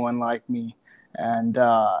anyone like me, and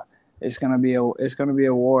it's gonna be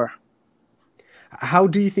a war. How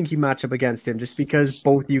do you think you match up against him? Just because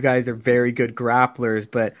both you guys are very good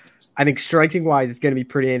grapplers, but I think striking wise, it's going to be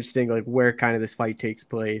pretty interesting, like where kind of this fight takes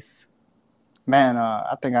place. Man,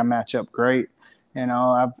 I think I match up great. You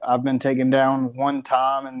know, I've been taken down one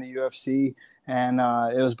time in the UFC, and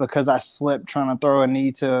it was because I slipped trying to throw a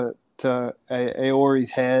knee to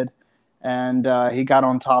Aori's head, and he got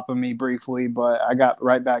on top of me briefly, but I got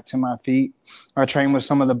right back to my feet. I trained with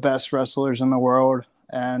some of the best wrestlers in the world,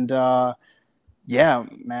 and yeah,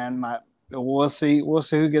 man, we'll see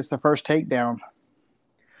who gets the first takedown.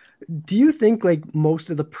 Do you think like most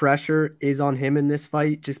of the pressure is on him in this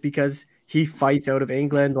fight just because he fights out of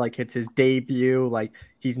England, like it's his debut, like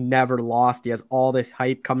he's never lost. He has all this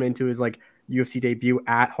hype coming into his like UFC debut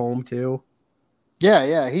at home too.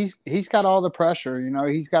 Yeah, he's got all the pressure,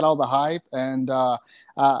 he's got all the hype, and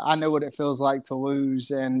I know what it feels like to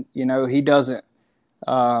lose, and he doesn't.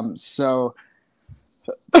 So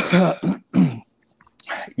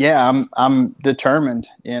yeah, I'm determined,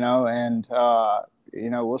 and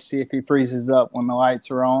we'll see if he freezes up when the lights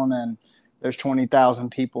are on and there's 20,000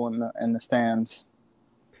 people in the stands.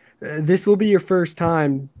 This will be your first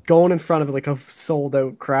time going in front of like a sold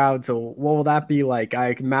out crowd. So what will that be like?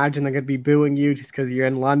 I imagine they're going to be booing you just because you're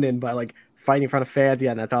in London, but like fighting in frnt of fans, yeah,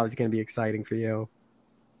 and that's obviously going to be exciting for you.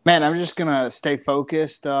 Man, I'm just going to stay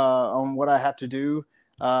focused on what I have to do.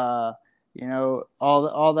 All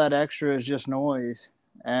that extra is just noise.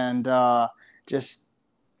 And just,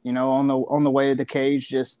 on the way to the cage,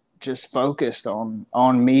 just focused on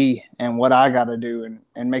me and what I got to do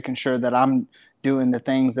and making sure that I'm doing the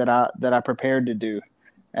things that I prepared to do,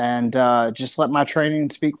 and just let my training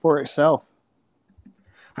speak for itself.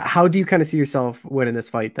 How do you kind of see yourself winning this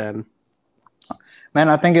fight then? Man,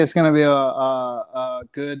 I think it's going to be a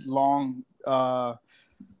good long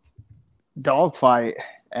dog fight,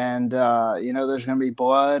 and there's going to be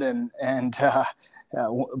blood, and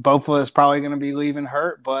both of us probably going to be leaving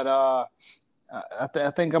hurt, but I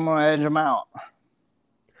think I'm going to edge them out.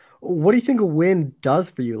 What do you think a win does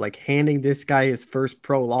for you? Like handing this guy his first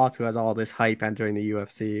pro loss, who has all this hype entering the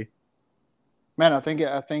UFC. Man, I think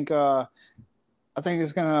it's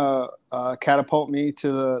gonna catapult me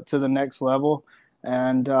to the next level,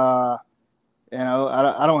 and I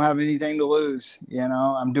don't have anything to lose.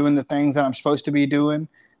 I'm doing the things that I'm supposed to be doing,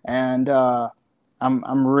 and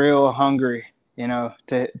I'm real hungry.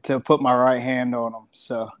 To put my right hand on them.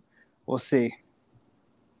 So we'll see.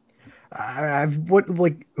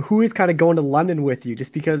 Who is kind of going to London with you?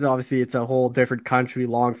 Just because obviously it's a whole different country,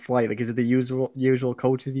 long flight. Like, is it the usual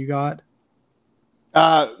coaches you got?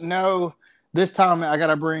 No, this time I got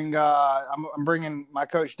to bring. I'm bringing my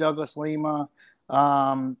coach Douglas Lima,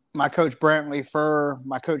 my coach Brantley Furr,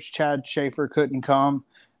 my coach Chad Schaefer couldn't come,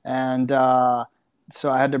 and so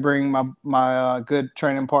I had to bring my good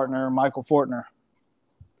training partner Michael Fortner.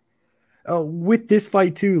 With this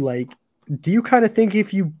fight too, like, do you kind of think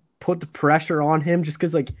if you put the pressure on him, just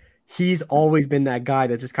because like he's always been that guy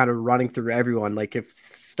that's just kind of running through everyone, like if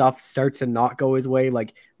stuff starts to not go his way,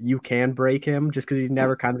 like you can break him just because he's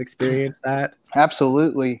never kind of experienced that?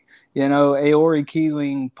 Absolutely. Aori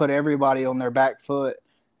Keeling put everybody on their back foot,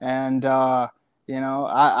 and I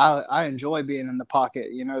enjoy being in the pocket.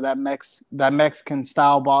 That Mexican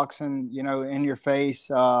style boxing, in your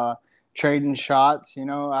face, trading shots,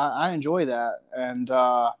 I enjoy that. And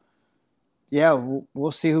yeah,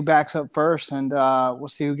 we'll see who backs up first, and we'll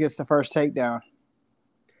see who gets the first takedown.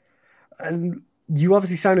 And you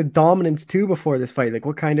obviously signed with Dominance too before this fight. Like,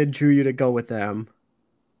 what kind of drew you to go with them?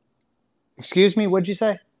 Excuse me, what'd you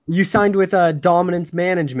say? You signed with Dominance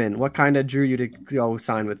Management. What kind of drew you to go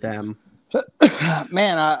sign with them?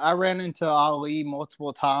 Man, I ran into Ali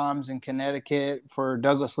multiple times in Connecticut for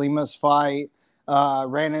Douglas Lima's fight.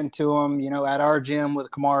 Ran into him, at our gym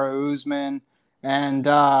with Kamaru Usman,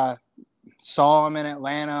 and saw him in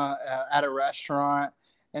Atlanta at a restaurant,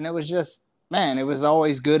 and it was just, man, it was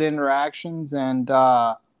always good interactions, and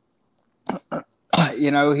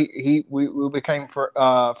we became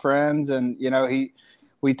friends, and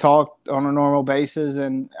we talked on a normal basis,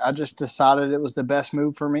 and I just decided it was the best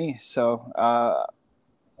move for me. So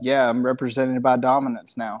yeah, I'm represented by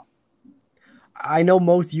Dominance now. I know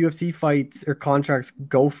most UFC fights or contracts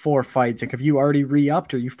go 4 fights. Like, have you already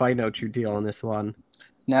re-upped, or you find out your deal on this one?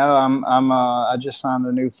 No, I just signed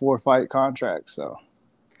a new 4-fight contract, so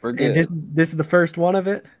we're good. And this is the first one of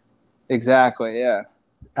it? Exactly, yeah.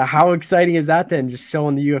 How exciting is that then? Just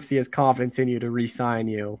showing the UFC has confidence in you to re-sign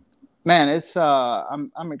you. Man, it's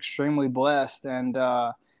I'm extremely blessed, and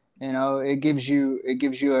it gives you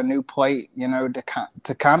a new plate,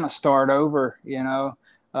 to kind of start over,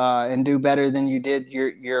 and do better than you did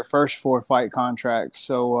your first 4-fight contract.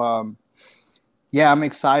 So yeah, I'm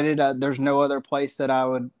excited. There's no other place that I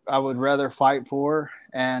would rather fight for,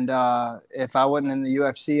 and if I wasn't in the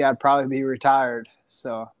UFC, I'd probably be retired.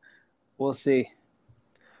 So we'll see.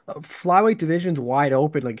 Flyweight division's wide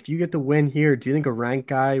open. Like, if you get the win here, do you think a ranked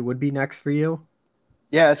guy would be next for you?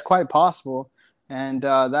 Yeah, it's quite possible, and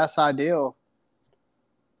that's ideal.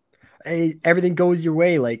 Hey, everything goes your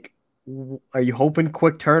way. Like, are you hoping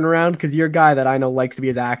quick turnaround? Because you're a guy that I know likes to be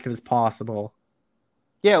as active as possible.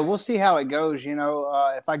 Yeah, we'll see how it goes.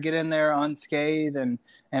 If I get in there unscathed and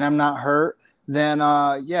I'm not hurt, then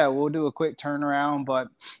yeah, we'll do a quick turnaround. But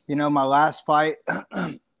my last fight,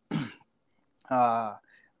 Uh,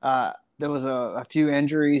 there was a few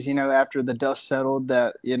injuries, after the dust settled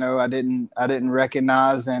that I didn't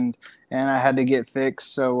recognize, and I had to get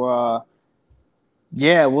fixed. So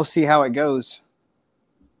yeah, we'll see how it goes.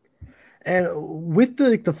 And with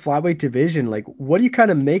the flyweight division, like, what do you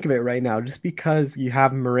kind of make of it right now? Just because you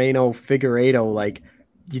have Moreno, Figueiredo, like,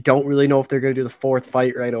 you don't really know if they're going to do the fourth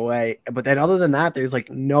fight right away. But then other than that, there's like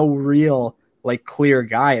no real like clear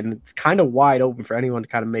guy, and it's kind of wide open for anyone to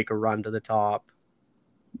kind of make a run to the top.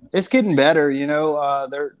 It's getting better,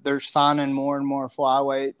 they're signing more and more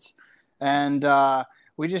flyweights, and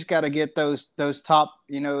we just got to get those top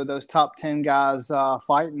those top 10 guys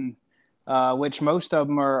fighting, which most of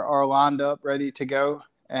them are lined up, ready to go,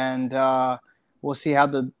 and we'll see how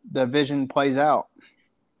the division plays out.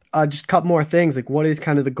 Just a couple more things. Like, what is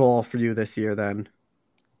kind of the goal for you this year then?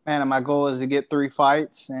 Man, my goal is to get 3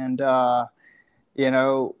 fights, and you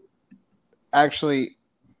know, actually,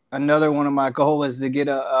 another one of my goals is to get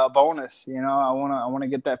a bonus. I want to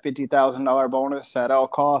get that $50,000 bonus at all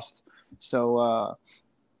costs. So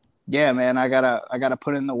yeah, man, I gotta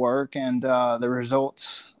put in the work, and the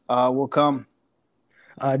results will come.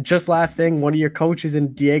 Just last thing, one of your coaches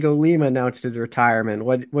in Diego Lima announced his retirement.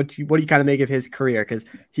 What do you kind of make of his career? Because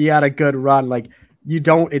he had a good run. Like,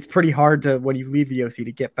 it's pretty hard to, when you leave the OC,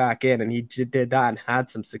 to get back in, and he did that and had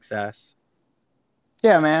some success.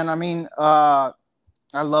 Yeah, man. I mean, I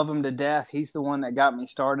love him to death. He's the one that got me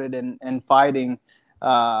started in fighting.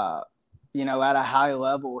 At a high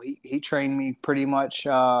level. He trained me pretty much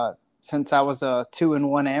since I was a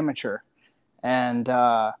 2-1 amateur, and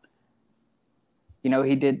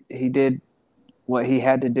he did what he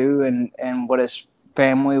had to do, and what his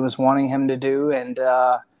family was wanting him to do, and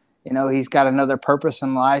he's got another purpose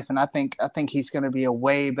in life, and I think he's going to be a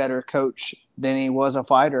way better coach than he was a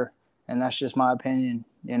fighter, and that's just my opinion.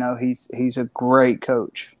 He's a great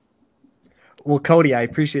coach. Well, Cody, I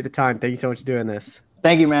appreciate the time. Thank you so much for doing this.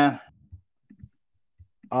 Thank you, man.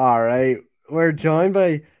 All right. We're joined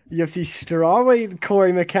by UFC strawweight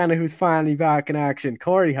Corey McKenna, who's finally back in action.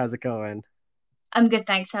 Corey, how's it going? I'm good,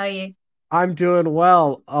 thanks. How are you? I'm doing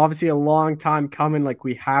well. Obviously, a long time coming. Like,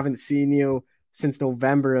 we haven't seen you since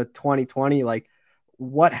November of 2020. Like,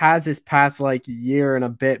 what has this past like year and a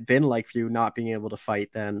bit been like for you not being able to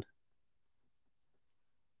fight then?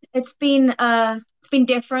 It's been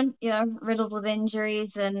different, riddled with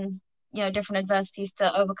injuries and different adversities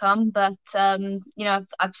to overcome. But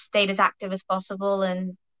I've stayed as active as possible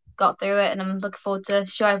and got through it. And I'm looking forward to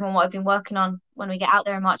show everyone what I've been working on when we get out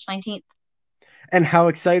there on March 19th. And how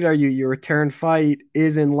excited are you? Your return fight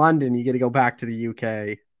is in London. You get to go back to the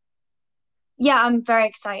UK. Yeah, I'm very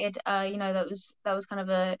excited. That was kind of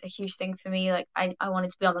a huge thing for me. Like I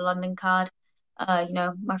wanted to be on the London card.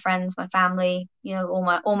 My friends, my family,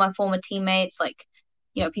 all my former teammates, like,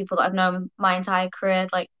 people that I've known my entire career,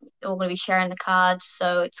 like, all going to be sharing the card.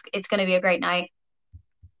 So it's going to be a great night.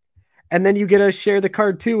 And then you get to share the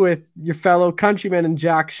card too with your fellow countryman and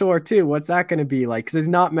Jack Shore too. What's that going to be like? Because there's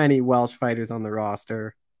not many Welsh fighters on the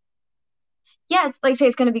roster. Yeah, it's like I say,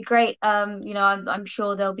 it's going to be great. I'm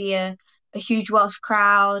sure there'll be a huge Welsh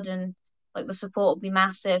crowd, and like the support will be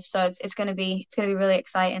massive. So it's going to be really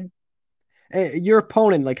exciting. Hey, your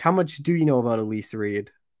opponent, like, how much do you know about Elise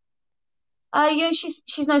Reed?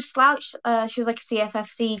 She's no slouch. She was like a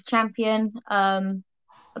CFFC champion.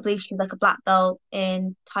 I believe she's like a black belt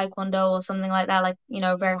in Taekwondo or something like that. Like,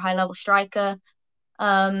 very high level striker.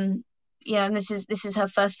 And this is her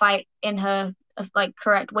first fight in her like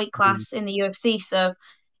correct weight class in the UFC. So,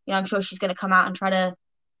 I'm sure she's going to come out and try to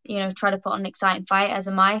put on an exciting fight, as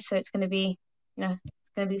am I. So it's going to be, it's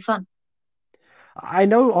going to be fun. I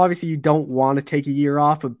know obviously you don't want to take a year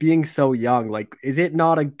off, but being so young, like, is it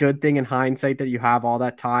not a good thing in hindsight that you have all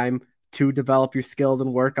that time to develop your skills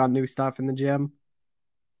and work on new stuff in the gym?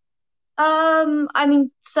 I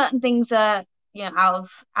mean, certain things are, out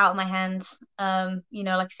of my hands. Like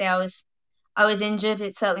I say, I was injured.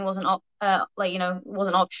 It certainly wasn't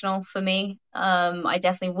wasn't optional for me. I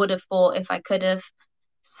definitely would have fought if I could have.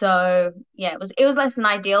 So yeah, it was less than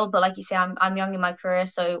ideal, but like you say, I'm young in my career,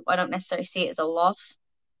 so I don't necessarily see it as a loss.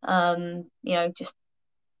 Just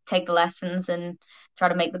take the lessons and try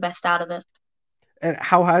to make the best out of it. And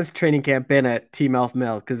how has training camp been at Team Elf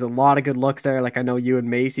Mill? Because a lot of good looks there. Like, I know you and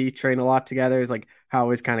Macy train a lot together. Is like,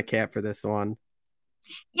 how is kind of camp for this one?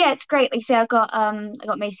 Yeah, it's great. Like you say, I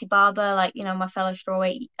got Macy Barber, like, my fellow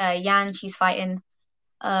strawweight, Yan. She's fighting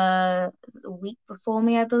the week before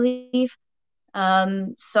me, I believe.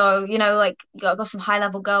 So, like, got some high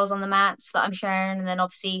level girls on the mats that I'm sharing, and then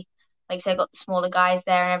obviously, like I said, I got the smaller guys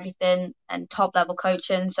there and everything, and top level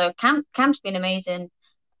coaching. So camp's been amazing.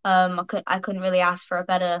 I couldn't really ask for a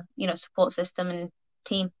better, support system and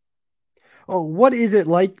team. Oh, what is it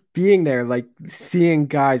like being there? Like seeing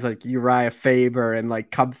guys like Uriah Faber and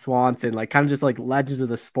like Cub Swanson, like kind of just like legends of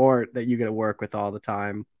the sport that you get to work with all the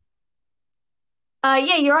time.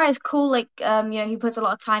 Yeah, Uriah is cool. Like, he puts a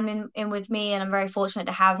lot of time in with me, and I'm very fortunate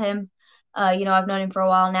to have him. I've known him for a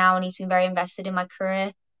while now, and he's been very invested in my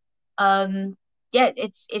career. Yeah,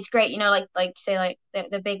 it's great. Like say like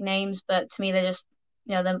they're big names, but to me they're just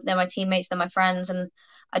they're my teammates, they're my friends, and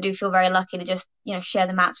I do feel very lucky to just share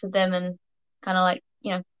the mats with them and kind of like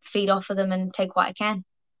feed off of them and take what I can.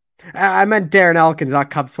 I meant Darren Elkins,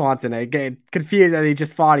 not Cub Swanson. I get confused that they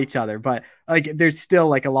just fought each other, but like there's still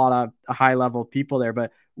like a lot of high level people there.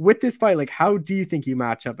 But with this fight, like how do you think you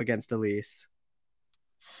match up against Elise?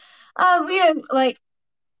 Like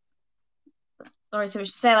sorry to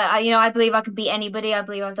say, like I believe I can beat anybody. I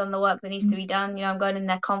believe I've done the work that needs to be done. I'm going in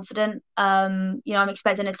there confident. I'm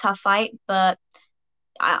expecting a tough fight, but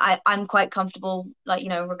I'm quite comfortable, like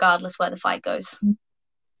regardless where the fight goes.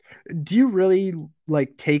 Do you really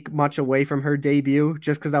like take much away from her debut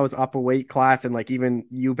just because that was up a weight class and like even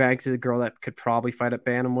Eubanks is a girl that could probably fight at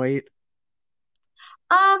bantamweight?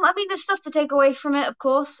 I mean, there's stuff to take away from it, of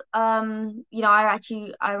course. I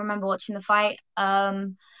remember watching the fight.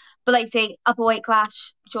 But like say, upper weight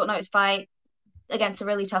class, short notice fight against a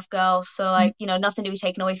really tough girl. So like, nothing to be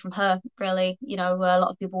taken away from her, really. A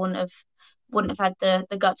lot of people wouldn't have had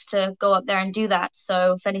the guts to go up there and do that.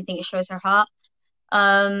 So if anything, it shows her heart.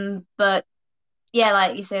 But yeah,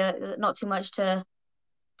 like you say, not too much to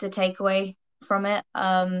take away from it.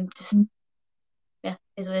 Just yeah,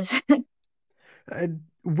 is what it is. Uh,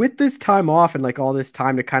 with this time off and like all this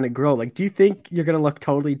time to kind of grow, like do you think you're gonna look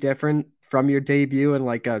totally different from your debut and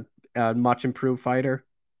like a much improved fighter?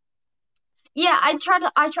 Yeah, I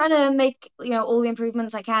try to make all the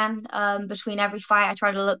improvements I can between every fight. I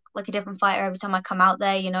try to look like a different fighter every time I come out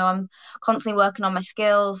there. I'm constantly working on my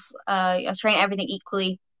skills. I train everything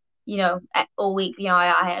equally, all week.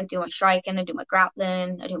 I do my striking, I do my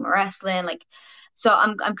grappling, I do my wrestling. Like, so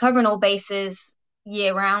I'm covering all bases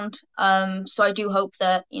year round. So I do hope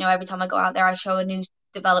that every time I go out there, I show a new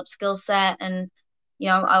developed skill set, and I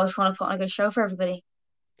always want to put on a good show for everybody.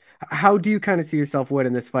 How do you kind of see yourself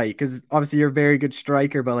winning this fight? Because obviously you're a very good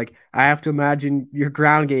striker, but like I have to imagine your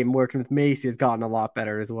ground game working with Macy has gotten a lot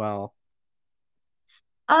better as well.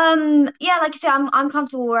 Yeah, like I said, I'm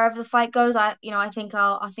comfortable wherever the fight goes. I think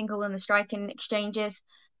I'll win the striking exchanges.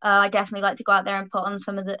 I definitely like to go out there and put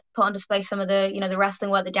on display some of the the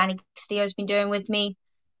wrestling work that Danny Castillo's been doing with me.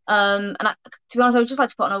 To be honest, I would just like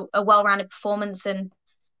to put on a well-rounded performance and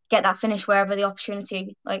get that finish wherever the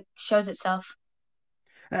opportunity like shows itself.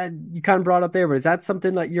 You kind of brought up there, but is that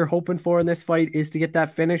something that you're hoping for in this fight is to get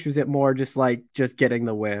that finish? Or is it more just like just getting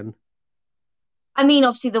the win? I mean,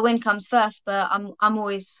 obviously the win comes first, but I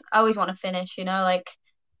always want to finish. Like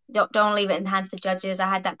don't leave it in the hands of the judges. I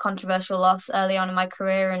had that controversial loss early on in my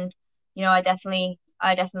career, and I definitely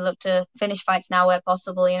look to finish fights now where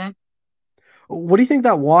possible. What do you think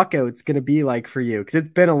that walkout's going to be like for you? Because it's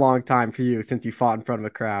been a long time for you since you fought in front of a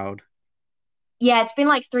crowd. Yeah, it's been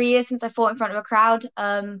like 3 years since I fought in front of a crowd.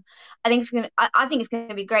 I think it's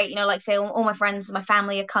gonna be great. Like say all my friends, my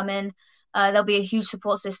family are coming. There'll be a huge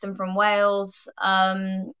support system from Wales.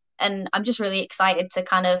 And I'm just really excited to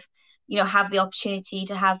kind of, have the opportunity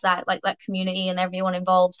to have that like that community and everyone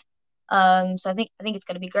involved. So I think it's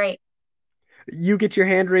gonna be great. You get your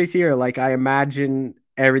hand raised here. Like I imagine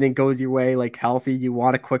everything goes your way, like healthy. You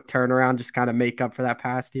want a quick turnaround, just kind of make up for that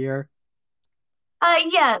past year.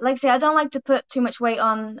 Yeah, like I say, I don't like to put too much weight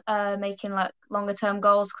on making like longer term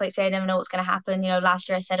goals. 'Cause like I say, I never know what's going to happen. Last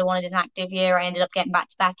year I said I wanted an active year. I ended up getting back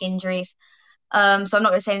to back injuries. So I'm not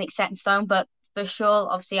going to say anything set in stone, but for sure,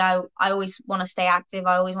 obviously, I always want to stay active.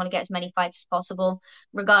 I always want to get as many fights as possible,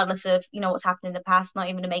 regardless of what's happened in the past. Not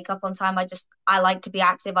even to make up on time. I like to be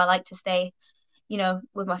active. I like to stay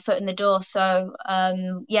with my foot in the door. So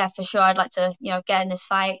yeah, for sure, I'd like to get in this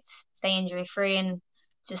fight, stay injury free, and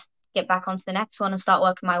just get back onto the next one and start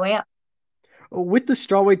working my way up. With the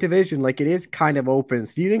strawweight division, like it is kind of open.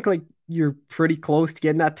 So do you think like you're pretty close to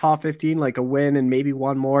getting that top 15, like a win and maybe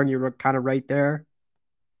one more, and you're kind of right there?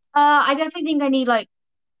 I definitely think I need like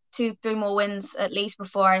two, three more wins at least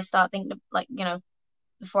before I start thinking of like,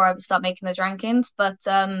 before I start making those rankings. But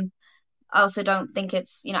I also don't think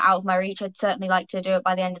it's, out of my reach. I'd certainly like to do it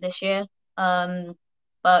by the end of this year. Um,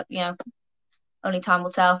 but only time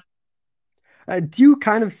will tell. Do you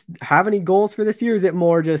kind of have any goals for this year? Is it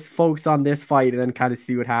more just focus on this fight and then kind of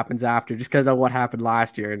see what happens after, just because of what happened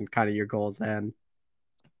last year and kind of your goals then?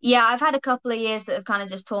 Yeah, I've had a couple of years that have kind of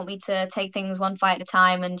just taught me to take things one fight at a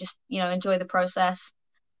time and just, enjoy the process.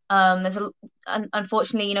 There's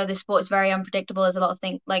unfortunately, this sport is very unpredictable. There's a lot of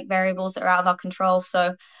things like variables that are out of our control.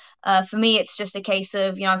 So, for me, it's just a case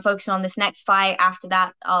of, I'm focusing on this next fight. After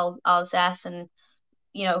that, I'll assess. And,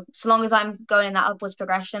 so long as I'm going in that upwards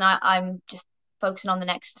progression, I'm just focusing on the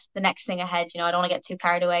next thing ahead. I don't want to get too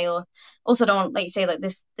carried away, or also don't want, like you say, like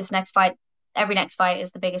this next fight. Every next fight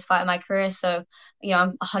is the biggest fight of my career. So,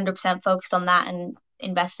 I'm 100% focused on that and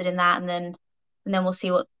invested in that, and then we'll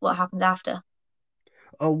see what happens after.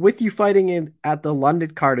 With you fighting in at the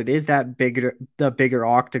London card, it is the bigger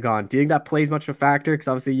octagon. Do you think that plays much of a factor? Because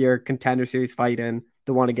obviously your contender series fight in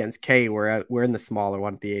the one against Kay, we're in the smaller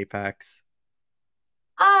one at the Apex.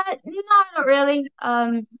 No, not really.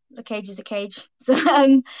 The cage is a cage. So,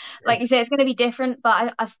 like you say, it's going to be different.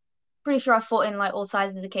 But I'm pretty sure I fought in like all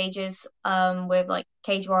sizes of cages. With like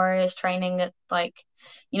cage warriors training at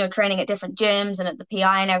training at different gyms and at the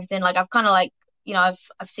PI and everything. Like I've kind of like,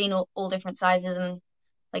 I've seen all different sizes, and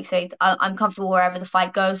like say, I'm comfortable wherever the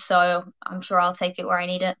fight goes. So I'm sure I'll take it where I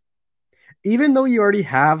need it. Even though you already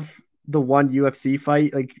have the one UFC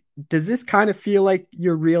fight, like, does this kind of feel like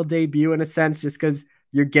your real debut in a sense, just because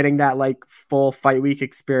you're getting that like full fight week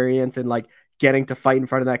experience and like getting to fight in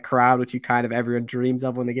front of that crowd, which you kind of everyone dreams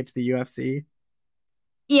of when they get to the UFC?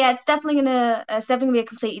 Yeah, it's definitely gonna be a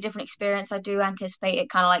completely different experience. I do anticipate it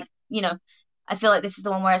kind of like, I feel like this is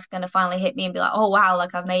the one where it's gonna finally hit me and be like, oh wow,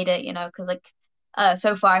 like I've made it, because like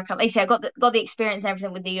so far I can't, like I say, I got the experience and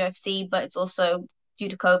everything with the UFC, but it's also due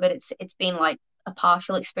to COVID, it's been like a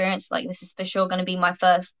partial experience. Like this is for sure gonna be my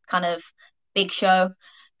first kind of big show.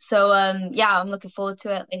 So yeah, I'm looking forward to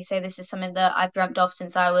it. Like I say, this is something that I've dreamt of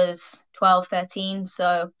since I was 12, 13.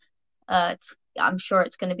 So I'm sure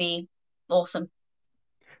it's gonna be awesome.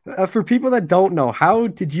 For people that don't know, how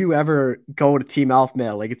did you ever go to Team Alpha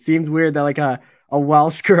Male? Like, it seems weird that like a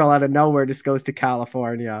Welsh girl out of nowhere just goes to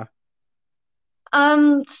California.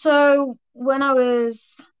 So when I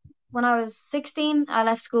was 16, I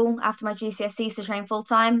left school after my GCSEs to train full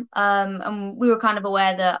time. And we were kind of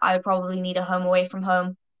aware that I would probably need a home away from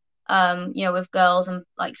home, with girls and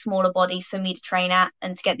like smaller bodies for me to train at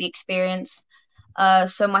and to get the experience.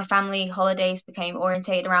 So my family holidays became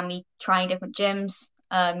orientated around me trying different gyms.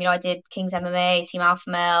 I did King's MMA, Team Alpha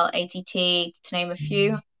Male, ATT, to name a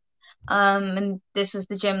few. And this was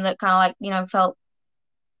the gym that kind of like,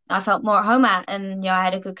 I felt more at home at, and I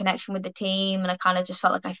had a good connection with the team, and I kind of just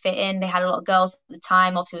felt like I fit in. They had a lot of girls at the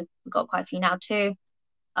time. Obviously, we've got quite a few now too.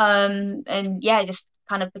 And yeah, it just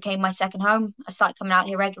kind of became my second home. I started coming out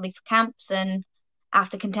here regularly for camps, and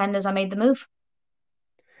after contenders, I made the move.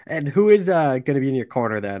 And who is going to be in your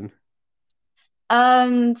corner then?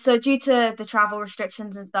 So due to the travel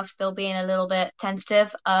restrictions and stuff still being a little bit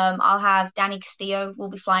tentative, I'll have Danny Castillo will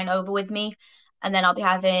be flying over with me, and then I'll be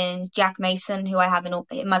having Jack Mason, who I have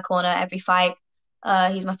in my corner every fight.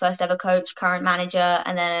 He's my first ever coach, current manager,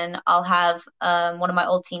 and then I'll have one of my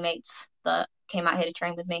old teammates that came out here to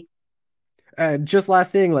train with me. Just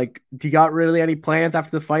last thing, like, do you got really any plans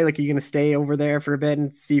after the fight? Like, are you gonna stay over there for a bit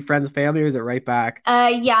and see friends and family, or is it right back?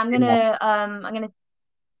 Yeah, I'm gonna.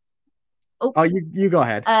 Oh, Oh, you go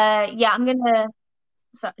ahead. yeah, I'm gonna.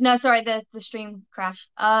 So, no, sorry, the stream crashed.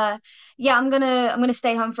 Yeah, I'm gonna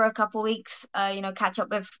stay home for a couple weeks. Catch up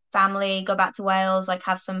with family, go back to Wales, like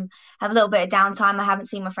have a little bit of downtime. I haven't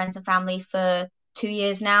seen my friends and family for 2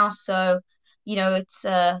 years now, so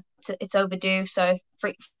it's overdue. So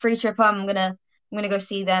free trip home. I'm gonna go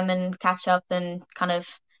see them and catch up and kind of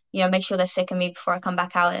make sure they're sick of me before I come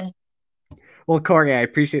back out here. Well, Corey, I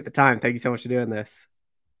appreciate the time. Thank you so much for doing this.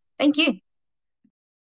 Thank you.